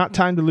said, it's not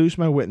time to lose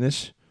my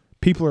witness.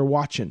 People are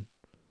watching.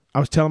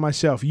 I was telling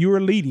myself, you are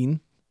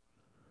leading.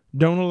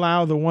 Don't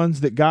allow the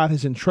ones that God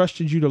has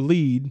entrusted you to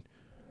lead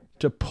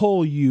to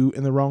pull you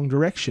in the wrong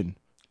direction.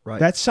 Right.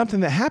 That's something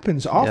that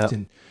happens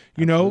often.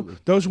 You know,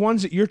 those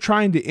ones that you're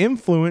trying to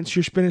influence,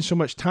 you're spending so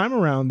much time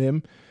around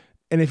them.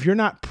 And if you're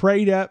not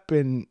prayed up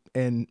and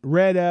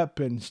read up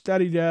and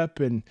studied up,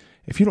 and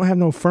if you don't have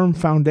no firm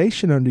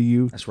foundation under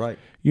you, That's right.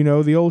 you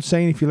know, the old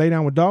saying, if you lay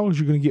down with dogs,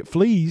 you're going to get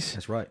fleas.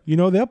 That's right. You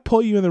know, they'll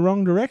pull you in the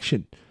wrong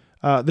direction.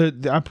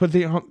 I put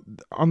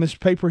on this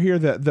paper here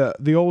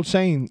the old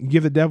saying,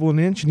 give the devil an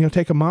inch and he'll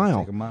take a mile.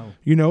 Take a mile.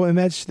 You know, and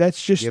that's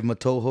just Give him a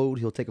toehold,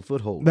 he'll take a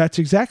foothold. that's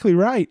exactly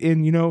right.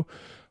 And you know,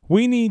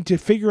 we need to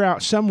figure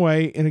out some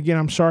way. And again,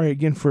 I'm sorry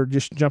again for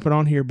just jumping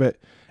on here, but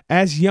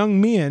as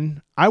young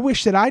men, I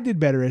wish that I did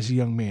better as a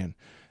young man.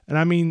 And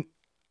I mean,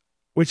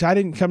 which I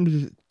didn't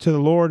come to the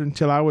Lord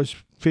until I was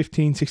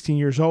 15, 16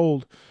 years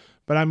old.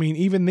 But I mean,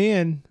 even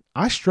then,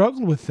 I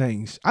struggled with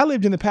things. I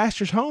lived in the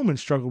pastor's home and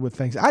struggled with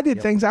things. I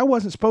did things I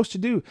wasn't supposed to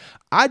do.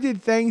 I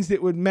did things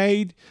that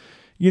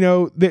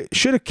that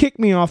should have kicked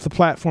me off the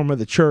platform of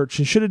the church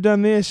and should have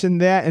done this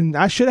and that. And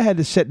I should have had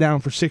to sit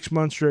down for 6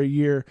 months or a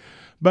year.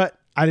 But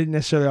I didn't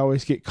necessarily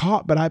always get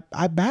caught. But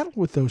I battled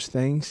with those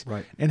things.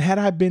 Right. And had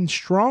I been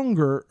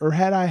stronger, or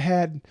had I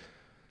had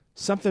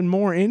something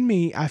more in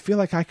me, I feel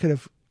like I could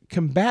have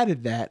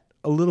combated that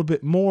a little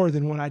bit more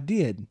than what I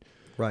did.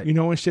 Right. You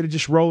know, instead of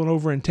just rolling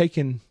over and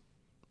taking,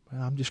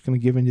 well, I'm just going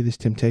to give into this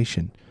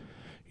temptation.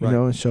 You Right.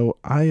 know, and so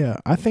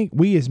I think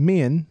we as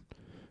men,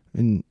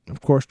 and of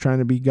course trying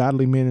to be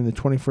godly men in the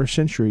 21st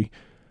century,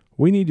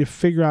 we need to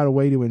figure out a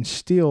way to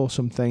instill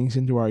some things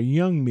into our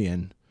young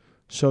men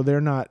so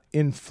they're not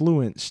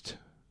influenced,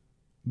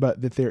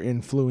 but that they're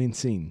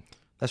influencing.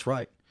 That's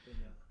right.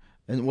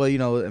 And well, you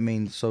know, I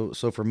mean, so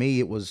for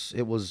me, it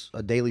was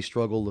a daily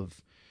struggle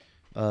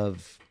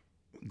of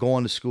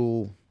going to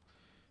school.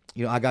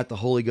 You know, I got the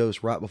Holy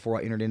Ghost right before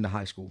I entered into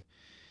high school,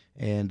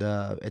 and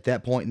at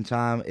that point in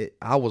time,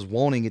 I was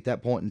wanting at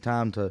that point in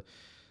time to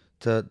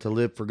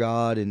live for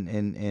God,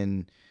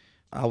 and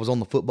I was on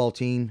the football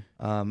team.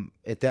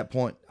 At that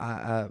point,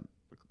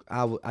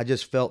 I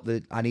just felt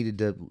that I needed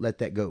to let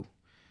that go.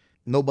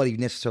 Nobody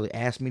necessarily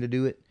asked me to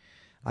do it.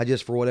 I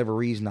just, for whatever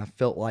reason, I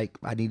felt like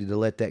I needed to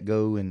let that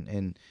go,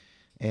 and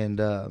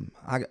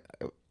I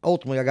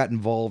ultimately got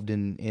involved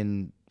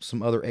in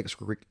some other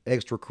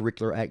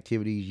extracurricular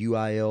activities,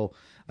 UIL.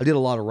 I did a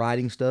lot of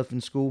writing stuff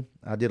in school.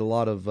 I did a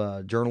lot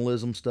of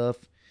journalism stuff,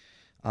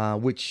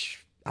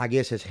 which I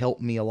guess has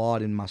helped me a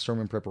lot in my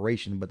sermon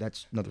preparation, but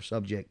that's another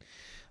subject.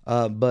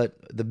 But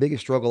the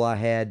biggest struggle I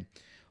had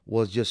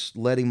was just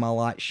letting my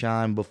light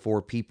shine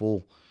before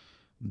people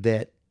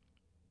that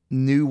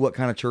knew what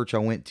kind of church I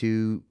went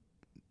to,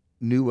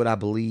 knew what I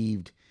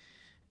believed,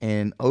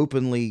 and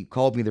openly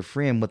called me their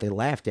friend, but they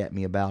laughed at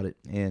me about it.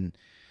 And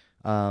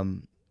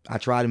I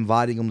tried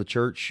inviting them to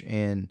church,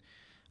 and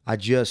they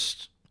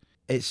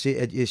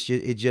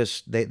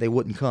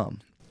wouldn't come.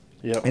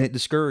 Yep. And it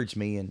discouraged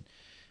me.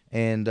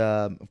 And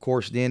of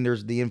course, then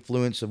there's the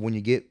influence of when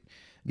you get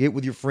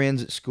with your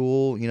friends at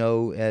school,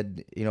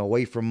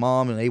 away from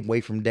mom and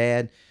away from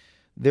dad.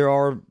 There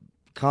are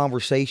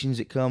conversations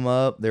that come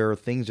up. There are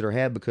things that are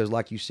had because,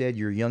 like you said,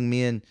 you're young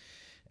men,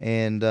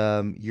 and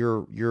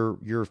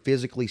you're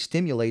physically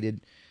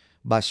stimulated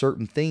by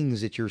certain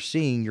things that you're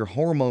seeing. Your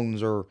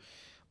hormones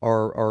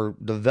are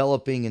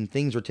developing, and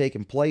things are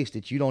taking place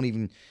that you don't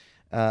even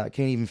can't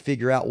even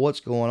figure out what's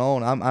going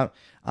on.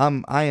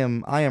 I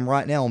am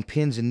right now on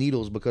pins and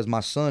needles because my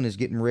son is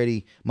getting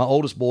ready. My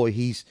oldest boy,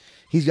 he's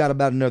got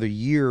about another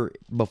year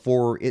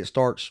before it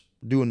starts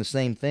doing the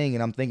same thing,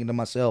 and I'm thinking to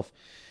myself,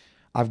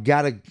 I've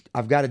got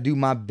to do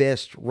my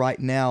best right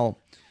now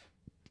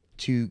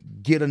to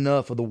get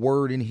enough of the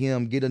Word in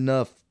him, get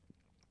enough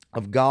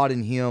of God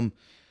in him,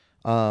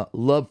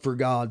 love for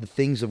God, the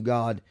things of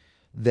God,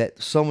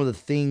 that some of the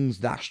things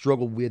that I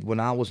struggled with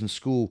when I was in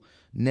school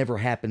never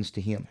happens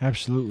to him.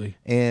 Absolutely.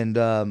 And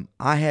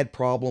I had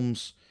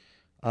problems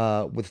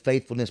with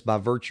faithfulness by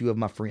virtue of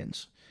my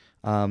friends.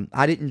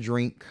 I didn't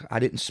drink, I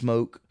didn't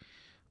smoke,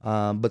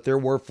 but there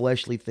were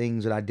fleshly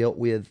things that I dealt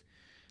with,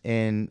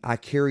 and I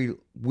carried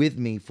with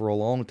me for a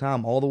long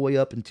time, all the way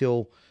up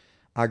until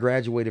I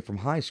graduated from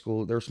high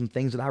school. There were some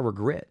things that I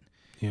regret.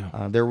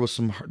 Yeah. There was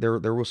some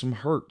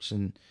hurts,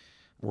 and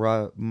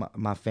where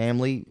my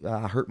family,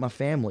 I hurt my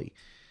family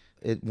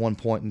at one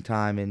point in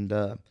time, and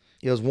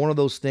it was one of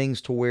those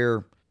things to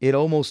where it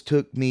almost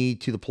took me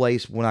to the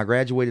place when I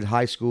graduated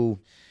high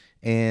school,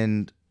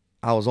 and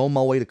I was on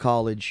my way to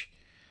college.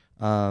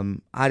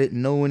 I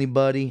didn't know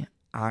anybody.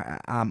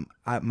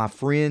 My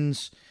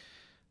friends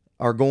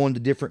are going to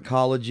different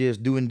colleges,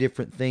 doing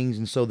different things,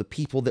 and so the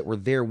people that were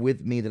there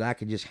with me that I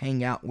could just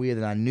hang out with,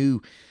 and I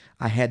knew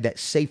I had that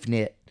safe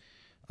net,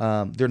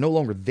 they're no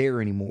longer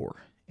there anymore.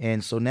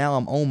 And so now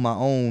I'm on my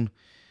own.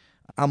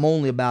 I'm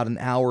only about an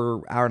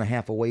hour and a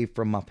half away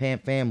from my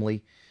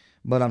family,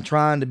 but I'm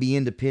trying to be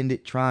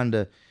independent, trying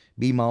to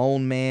be my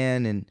own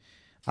man, and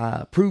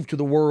prove to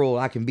the world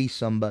I can be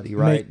somebody,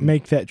 right?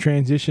 Make that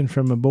transition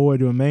from a boy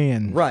to a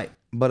man. Right.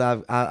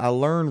 But I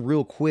learned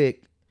real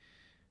quick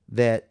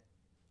that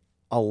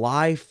a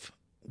life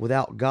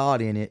without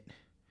God in it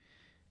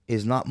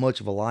is not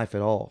much of a life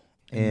at all.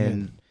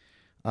 And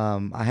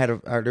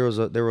there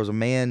was a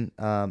man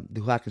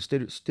who I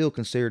still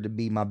consider to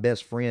be my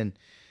best friend.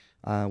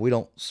 We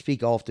don't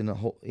speak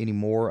often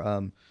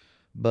anymore,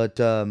 but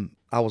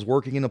I was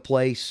working in a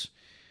place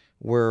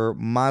where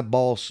my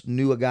boss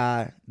knew a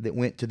guy that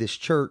went to this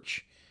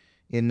church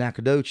in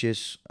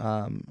Nacogdoches.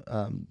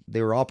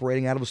 They were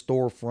operating out of a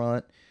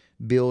storefront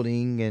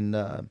building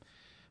and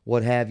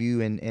what have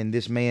you, and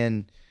this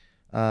man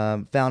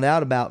found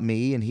out about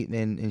me, and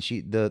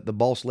the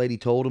boss lady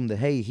told him that,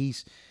 hey,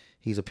 he's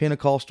a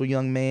Pentecostal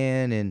young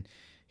man, and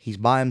he's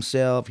by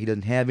himself. He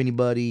doesn't have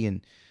anybody,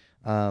 and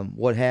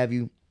what have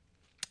you.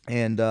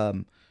 And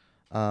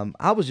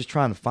I was just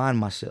trying to find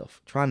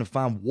myself, trying to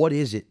find what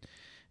is it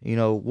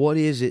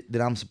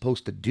that I'm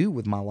supposed to do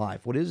with my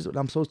life? What is it that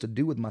I'm supposed to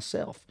do with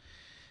myself?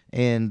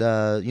 And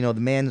the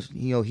man,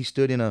 he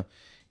stood in a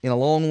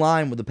long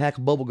line with a pack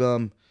of bubble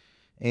gum,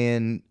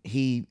 and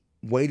he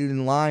waited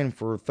in line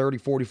for 30,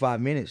 45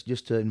 minutes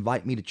just to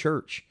invite me to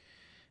church.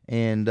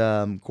 And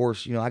of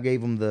course, I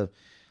gave him the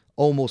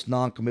almost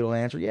non-committal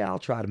answer, yeah, I'll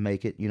try to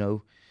make it,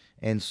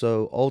 And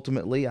so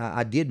ultimately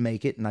I did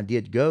make it, and I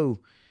did go.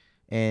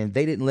 And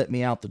they didn't let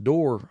me out the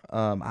door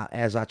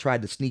as I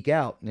tried to sneak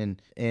out.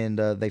 And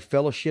they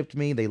fellowshipped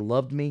me. They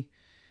loved me.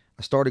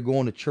 I started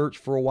going to church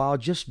for a while,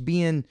 just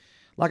being,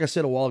 like I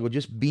said a while ago,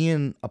 just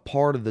being a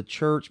part of the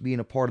church, being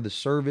a part of the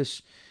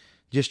service,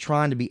 just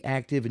trying to be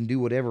active and do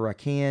whatever I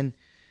can.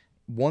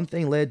 One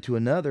thing led to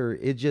another.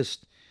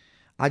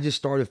 I just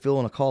started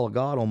feeling a call of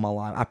God on my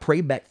life. I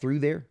prayed back through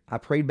there.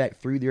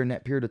 In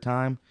that period of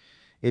time.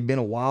 It'd been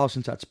a while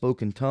since I'd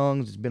spoken in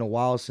tongues. It's been a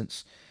while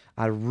since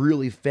I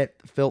really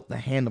felt the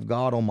hand of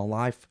God on my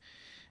life.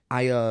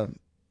 In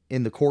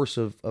the course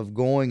of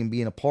going and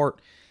being a part,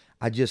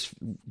 I just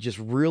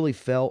really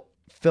felt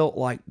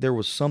like there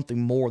was something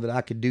more that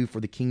I could do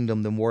for the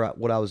kingdom than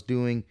what I was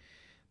doing,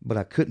 but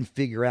I couldn't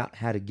figure out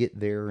how to get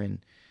there. And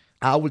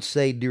I would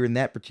say during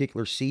that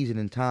particular season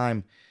and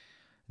time,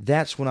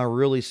 that's when I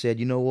really said,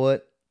 you know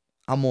what,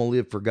 I'm gonna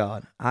live for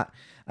God.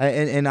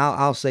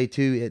 I'll say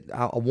too,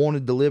 I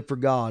wanted to live for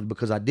God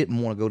because I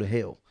didn't want to go to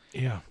hell.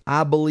 Yeah.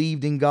 I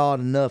believed in God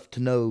enough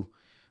to know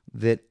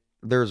that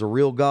there's a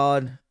real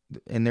God,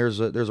 and there's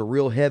a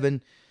real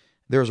heaven,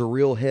 there's a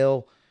real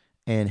hell,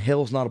 and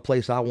hell's not a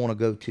place I want to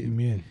go to.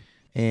 Amen.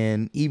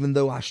 And even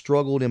though I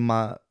struggled in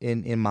my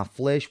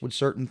flesh with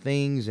certain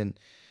things and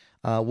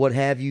what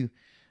have you,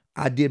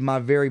 I did my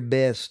very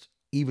best,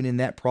 even in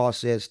that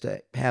process,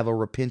 to have a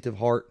repentant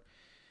heart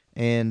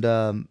and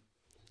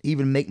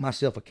even make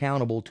myself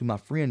accountable to my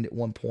friend at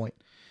one point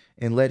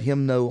and let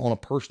him know on a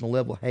personal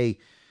level, hey,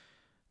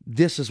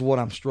 this is what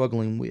I'm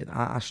struggling with.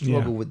 I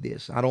struggle with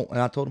this. I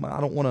told him I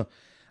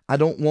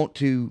don't want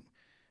to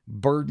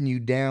burden you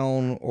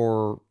down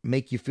or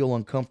make you feel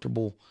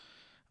uncomfortable,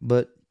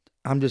 but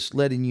I'm just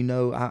letting you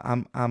know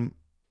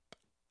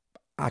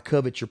I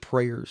covet your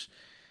prayers,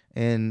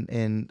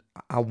 and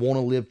I want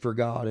to live for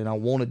God, and I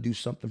want to do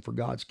something for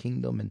God's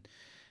kingdom,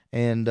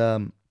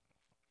 and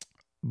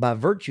by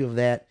virtue of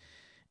that,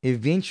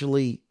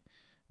 eventually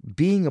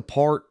being a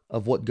part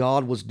of what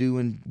God was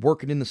doing,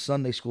 working in the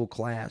Sunday school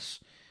class,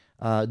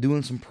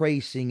 doing some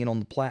praise singing on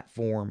the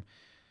platform,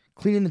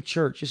 cleaning the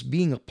church, just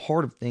being a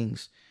part of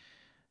things,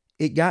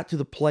 it got to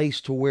the place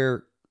to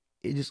where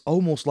it just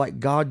almost like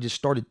God just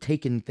started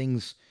taking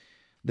things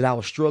that I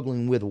was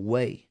struggling with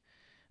away.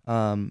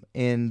 I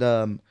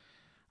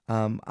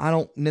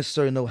don't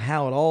necessarily know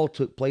how it all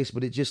took place,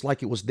 but it's just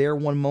like it was there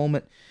one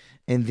moment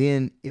and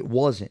then it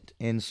wasn't.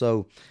 And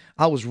so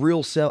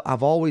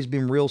I've always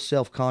been real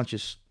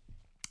self-conscious.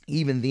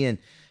 Even then,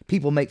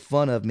 people make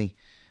fun of me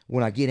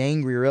when I get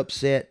angry or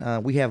upset.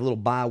 We have little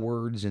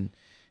bywords and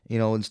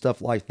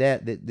stuff like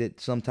that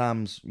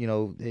sometimes,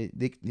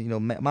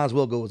 might as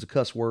well go as a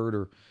cuss word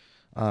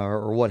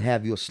or what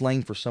have you, a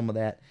slang for some of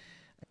that.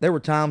 There were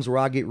times where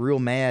I get real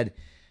mad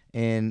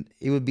and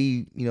it would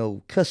be,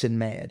 cussing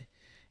mad.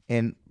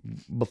 And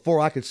before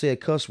I could say a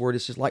cuss word,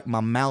 it's just like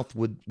my mouth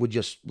would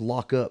just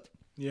lock up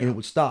and it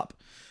would stop.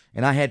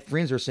 And I had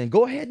friends that were saying,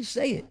 go ahead and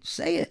say it.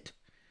 Say it.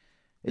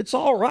 It's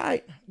all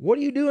right. What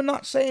are you doing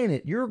not saying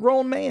it? You're a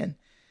grown man.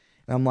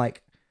 And I'm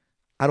like,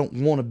 I don't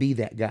want to be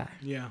that guy.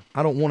 Yeah.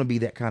 I don't want to be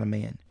that kind of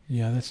man.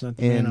 Yeah, that's not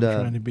the man I'm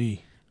trying to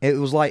be. It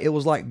was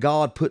like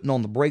God putting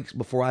on the brakes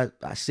before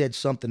I said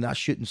something that I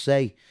shouldn't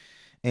say,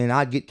 and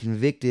I'd get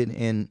convicted,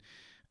 and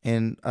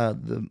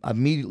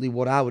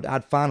immediately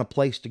I'd find a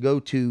place to go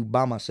to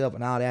by myself,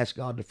 and I'd ask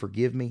God to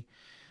forgive me.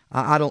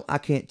 I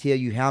can't tell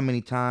you how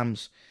many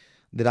times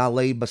that I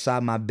laid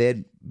beside my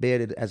bed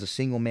as a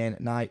single man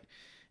at night,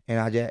 and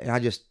I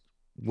just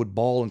would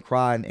bawl and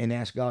cry and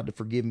ask God to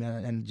forgive me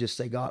and just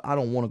say, God, I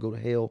don't want to go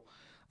to hell.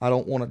 I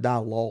don't want to die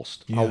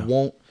lost. Yeah. I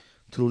want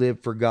to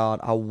live for God.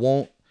 I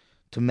want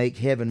to make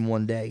heaven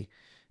one day.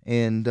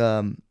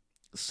 And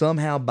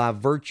somehow by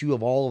virtue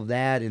of all of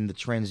that and the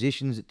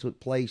transitions that took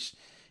place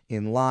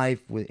in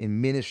life,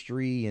 in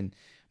ministry, and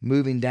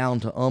moving down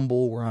to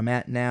Humble where I'm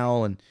at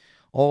now, and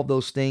all of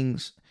those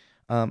things,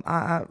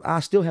 I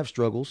still have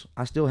struggles.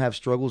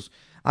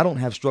 I don't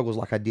have struggles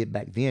like I did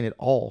back then at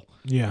all.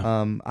 Yeah.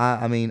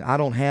 I mean, I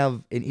don't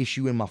have an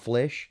issue in my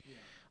flesh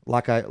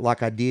like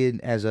I did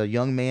as a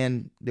young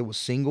man that was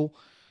single.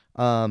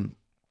 I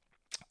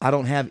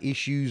don't have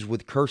issues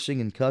with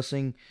cursing and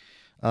cussing,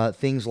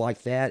 things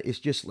like that. It's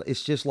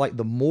just like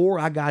the more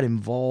I got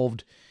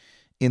involved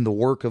in the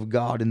work of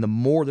God, and the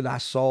more that I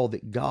saw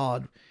that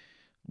God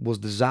was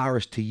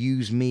desirous to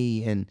use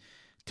me and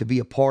to be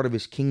a part of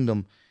His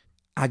kingdom.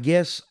 I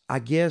guess,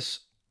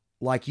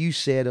 like you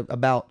said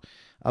about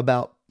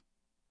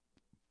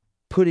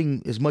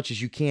putting as much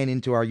as you can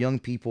into our young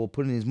people,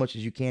 putting as much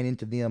as you can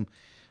into them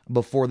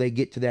before they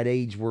get to that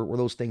age where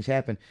those things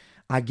happen.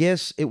 I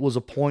guess it was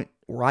a point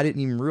where I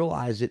didn't even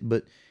realize it,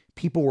 but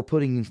people were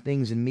putting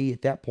things in me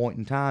at that point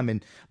in time,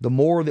 and the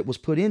more that was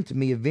put into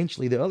me,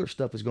 eventually the other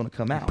stuff is going to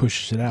come out.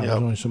 Pushes it out. Yep.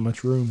 There's only so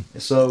much room.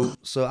 So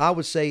I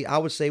would say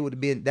it would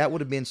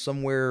have been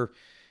somewhere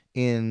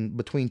in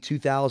between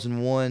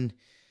 2001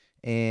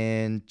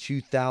 and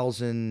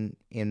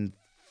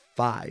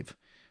 2005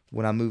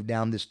 when I moved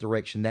down this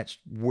direction. That's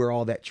where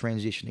all that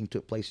transitioning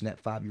took place in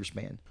that 5-year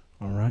span.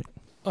 All right.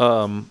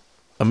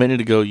 A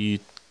minute ago, you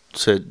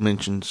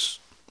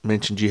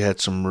mentioned you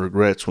had some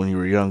regrets when you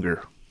were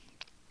younger.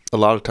 A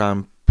lot of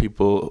time,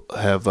 people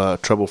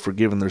have trouble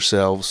forgiving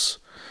themselves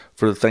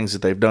for the things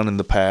that they've done in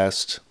the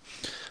past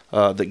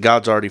that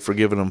God's already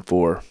forgiven them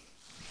for.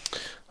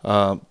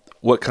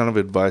 What kind of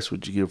advice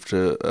would you give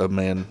to a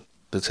man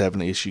that's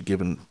having an issue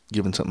giving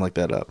something like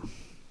that up?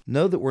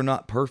 Know that we're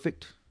not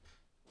perfect.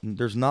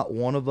 There's not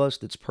one of us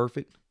that's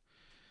perfect.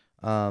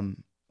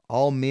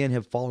 All men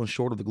have fallen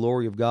short of the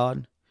glory of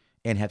God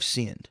and have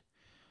sinned.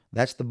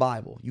 That's the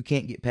Bible. You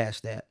can't get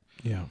past that.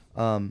 Yeah.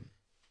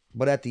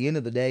 But at the end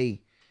of the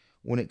day,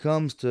 when it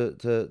comes to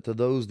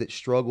those that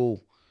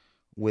struggle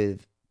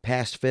with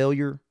past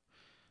failure,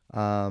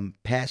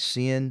 past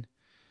sin,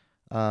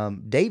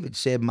 David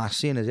said, "My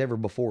sin is ever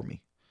before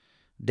me."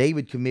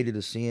 David committed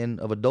a sin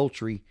of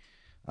adultery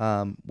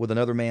with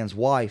another man's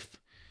wife,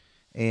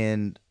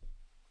 and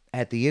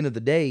at the end of the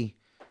day,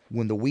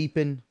 when the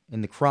weeping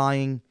and the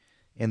crying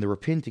and the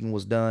repenting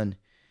was done,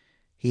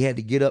 he had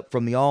to get up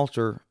from the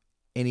altar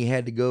and he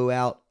had to go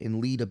out and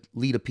lead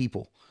the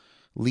people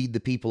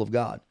of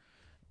God.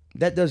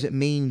 That doesn't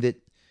mean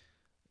that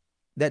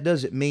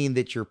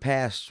your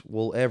past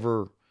will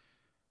ever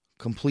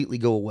completely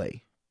go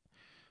away.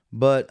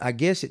 But I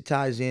guess it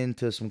ties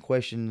into some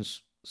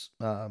questions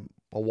a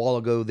while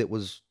ago we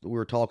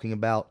were talking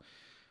about.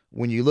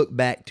 When you look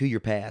back to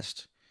your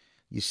past,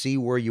 you see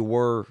where you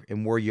were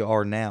and where you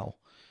are now.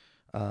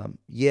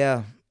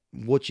 Yeah,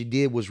 what you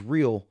did was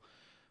real,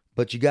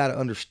 but you got to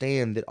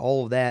understand that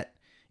all of that,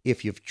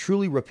 if you've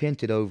truly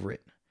repented over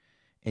it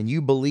and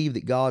you believe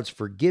that God's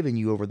forgiven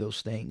you over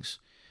those things,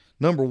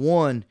 number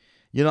one,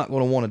 you're not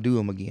going to want to do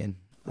them again.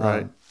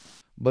 Right.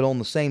 But on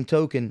the same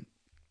token,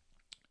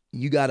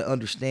 you got to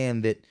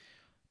understand that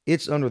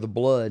it's under the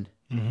blood.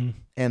 Mm-hmm.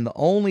 And the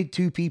only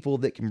two people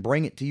that can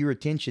bring it to your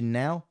attention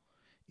now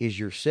is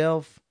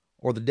yourself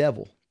or the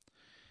devil.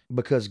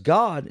 Because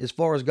God, as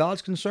far as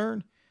God's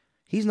concerned,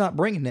 He's not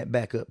bringing that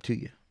back up to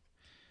you.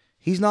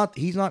 He's not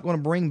going to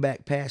bring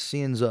back past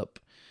sins up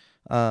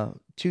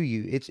to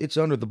you. It's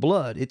under the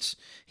blood.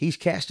 He's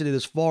casted it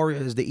as far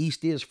as the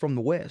east is from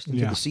the west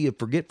into the sea of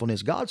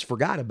forgetfulness. God's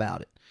forgot about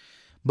it.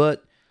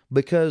 But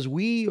because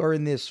we are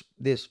in this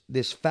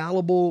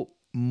fallible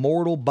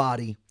mortal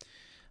body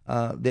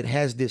that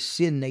has this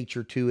sin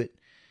nature to it,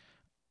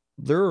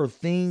 there are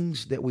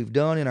things that we've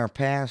done in our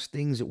past,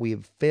 things that we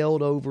have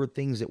failed over,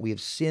 things that we have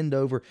sinned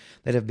over,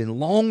 that have been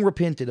long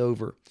repented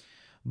over.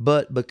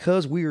 But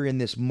because we are in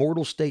this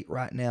mortal state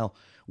right now,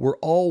 we're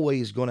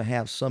always going to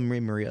have some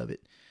memory of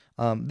it.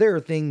 There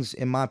are things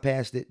in my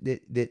past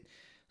that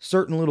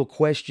certain little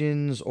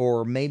questions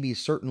or maybe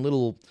certain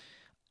little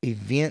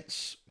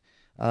events,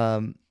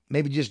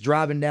 maybe just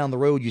driving down the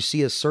road, you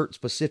see a certain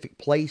specific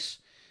place,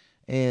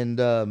 and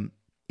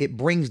it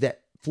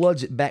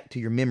floods it back to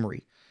your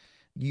memory.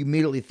 You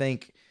immediately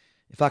think,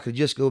 if I could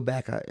just go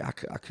back, I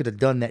could have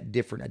done that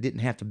different. I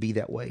didn't have to be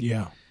that way.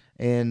 Yeah.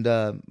 And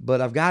but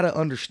I've got to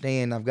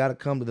understand, I've got to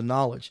come to the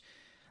knowledge,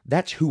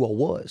 that's who I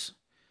was.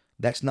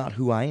 That's not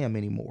who I am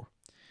anymore.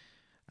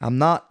 I'm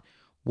not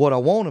what I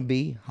want to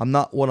be. I'm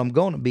not what I'm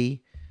going to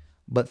be.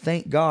 But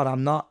thank God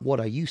I'm not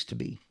what I used to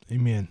be.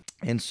 Amen.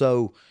 And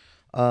so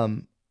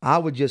I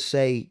would just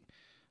say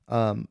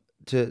to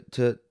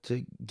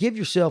give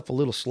yourself a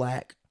little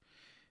slack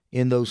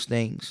in those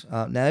things.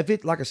 Now, if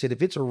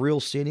it's a real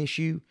sin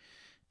issue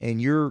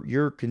and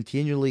you're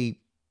continually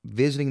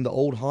visiting the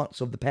old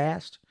haunts of the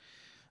past,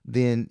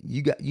 then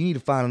you need to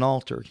find an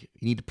altar.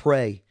 You need to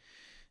pray,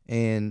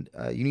 and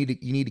you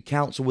need to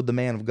counsel with the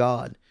man of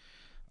God,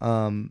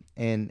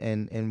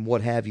 and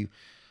what have you.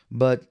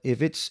 But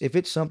if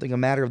it's something, a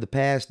matter of the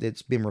past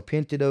that's been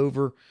repented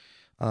over,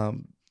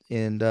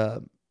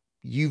 and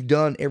you've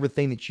done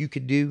everything that you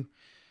could do,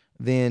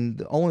 then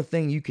the only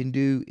thing you can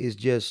do is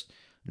just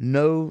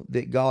know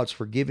that God's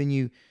forgiven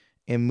you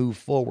and move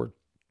forward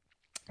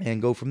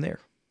and go from there.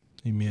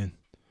 Amen.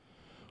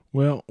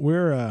 Well,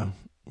 we're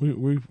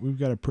We've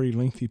got a pretty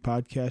lengthy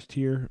podcast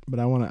here, but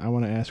I want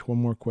to ask one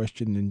more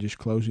question and just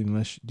closing.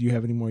 Unless, do you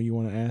have any more you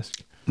want to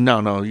ask? No,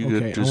 you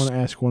okay. good. I want to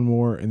ask one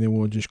more, and then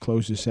we'll just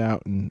close this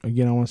out. And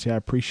again, I want to say I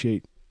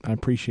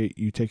appreciate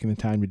you taking the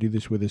time to do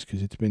this with us,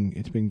 because it's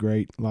been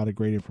great, a lot of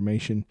great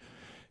information,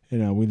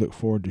 and we look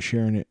forward to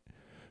sharing it.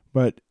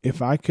 But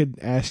if I could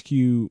ask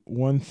you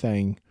one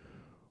thing,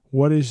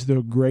 what is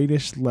the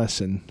greatest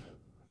lesson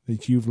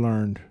that you've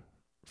learned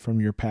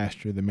from your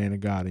pastor, the man of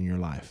God, in your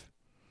life?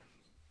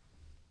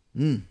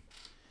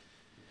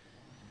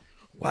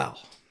 Wow.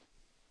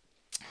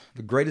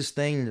 The greatest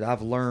thing that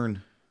I've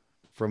learned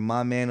from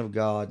my man of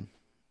God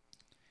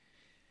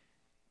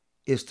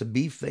is to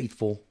be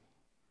faithful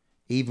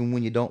even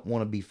when you don't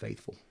want to be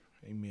faithful.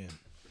 Amen.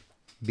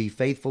 Be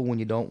faithful when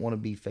you don't want to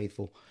be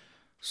faithful.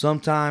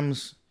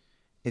 Sometimes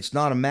it's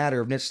not a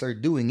matter of necessarily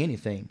doing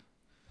anything.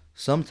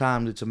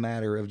 Sometimes it's a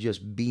matter of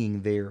just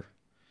being there.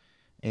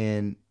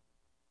 And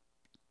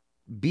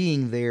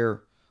being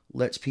there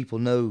lets people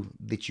know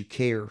that you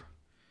care.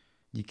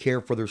 You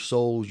care for their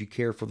souls. You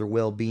care for their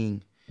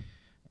well-being.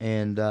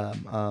 And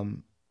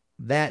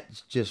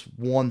that's just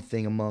one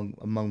thing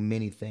among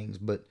many things.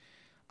 But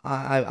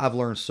I've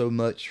learned so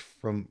much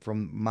from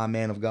my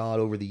man of God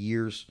over the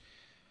years.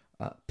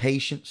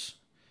 Patience.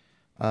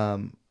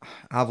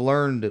 I've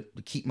learned to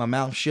keep my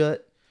mouth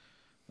shut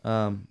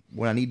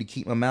when I need to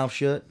keep my mouth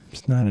shut.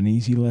 It's not an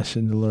easy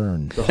lesson to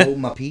learn. To hold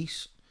my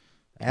peace.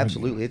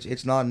 Absolutely,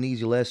 it's not an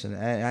easy lesson.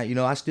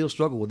 I still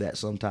struggle with that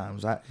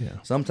sometimes.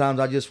 Sometimes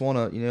I just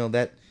want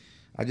to,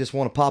 I just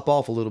want to pop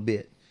off a little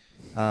bit.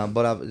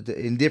 But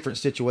in different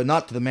situations,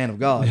 not to the man of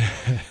God,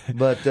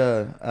 but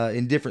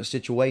in different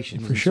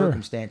situations and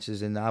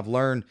circumstances. And I've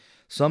learned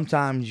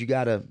sometimes you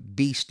got to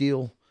be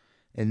still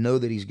and know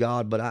that He's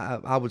God. But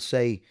I would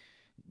say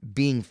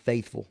being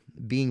faithful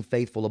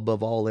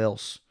above all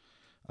else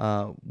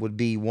would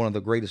be one of the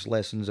greatest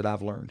lessons that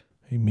I've learned.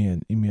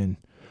 Amen. Amen.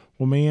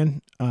 Well,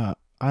 man,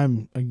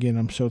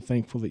 I'm so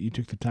thankful that you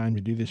took the time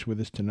to do this with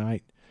us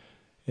tonight,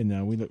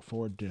 and we look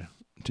forward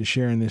to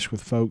sharing this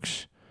with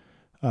folks.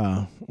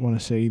 I want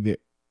to say that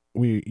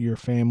your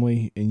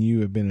family and you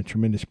have been a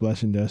tremendous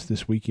blessing to us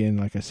this weekend.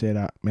 Like I said,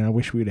 I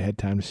wish we would have had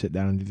time to sit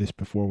down and do this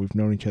before. We've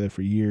known each other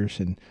for years,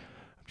 and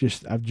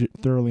I've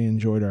thoroughly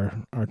enjoyed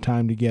our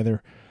time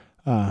together.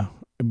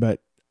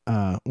 But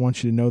I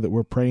want you to know that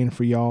we're praying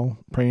for y'all,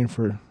 praying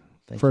for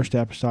First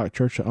Apostolic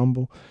Church of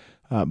Humble,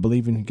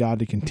 believing God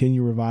to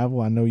continue revival.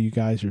 I know you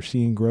guys are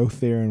seeing growth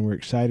there, and we're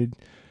excited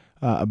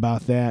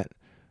about that.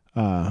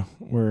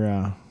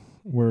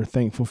 We're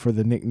thankful for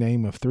the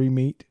nickname of 3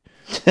 Meat.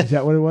 Is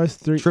that what it was?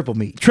 Triple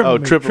Meat.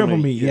 Triple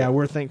Meat. Yeah,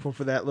 we're thankful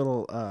for that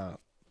little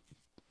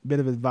bit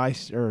of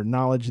advice or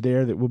knowledge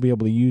there that we'll be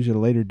able to use at a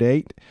later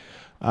date.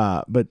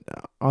 But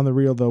on the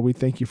real, though, we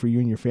thank you for you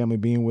and your family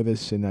being with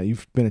us, and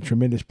you've been a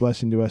tremendous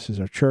blessing to us as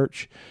our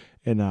church.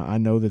 And I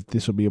know that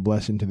this will be a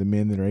blessing to the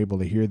men that are able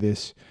to hear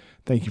this.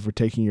 Thank you for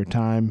taking your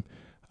time.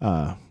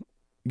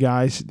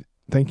 Guys,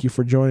 thank you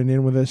for joining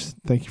in with us.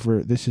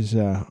 This is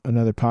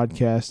another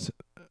podcast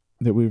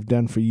that we've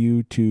done for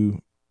you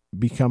to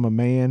become a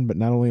man, but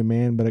not only a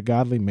man, but a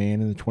godly man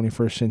in the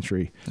 21st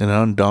century. An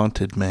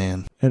undaunted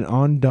man. An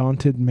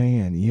undaunted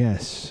man,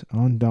 yes.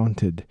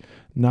 Undaunted.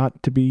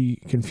 Not to be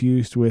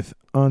confused with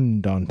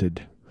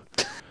undaunted,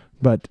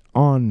 but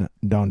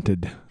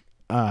undaunted.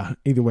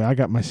 Either way, I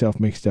got myself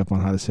mixed up on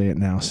how to say it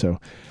now,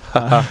 so.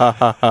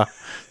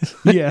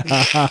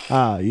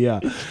 Yeah.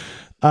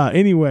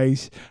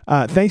 Anyways,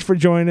 thanks for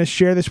joining us.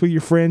 Share this with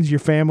your friends, your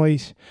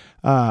families,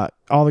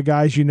 all the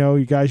guys you know,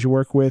 you guys you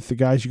work with, the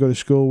guys you go to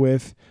school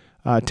with.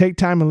 Take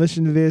time and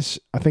listen to this.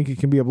 I think it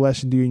can be a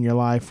blessing to you in your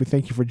life. We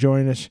thank you for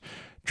joining us.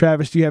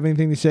 Travis, do you have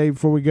anything to say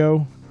before we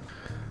go?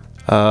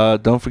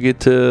 Don't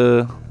forget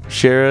to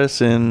share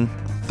us and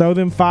throw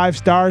them 5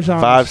 stars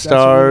on 5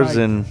 stars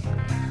and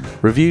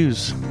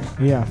reviews.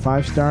 Yeah,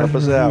 5 stars.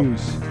 Help us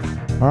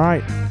reviews. All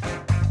right.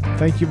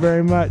 Thank you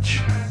very much.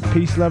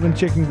 Peace, love, and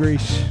chicken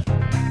grease.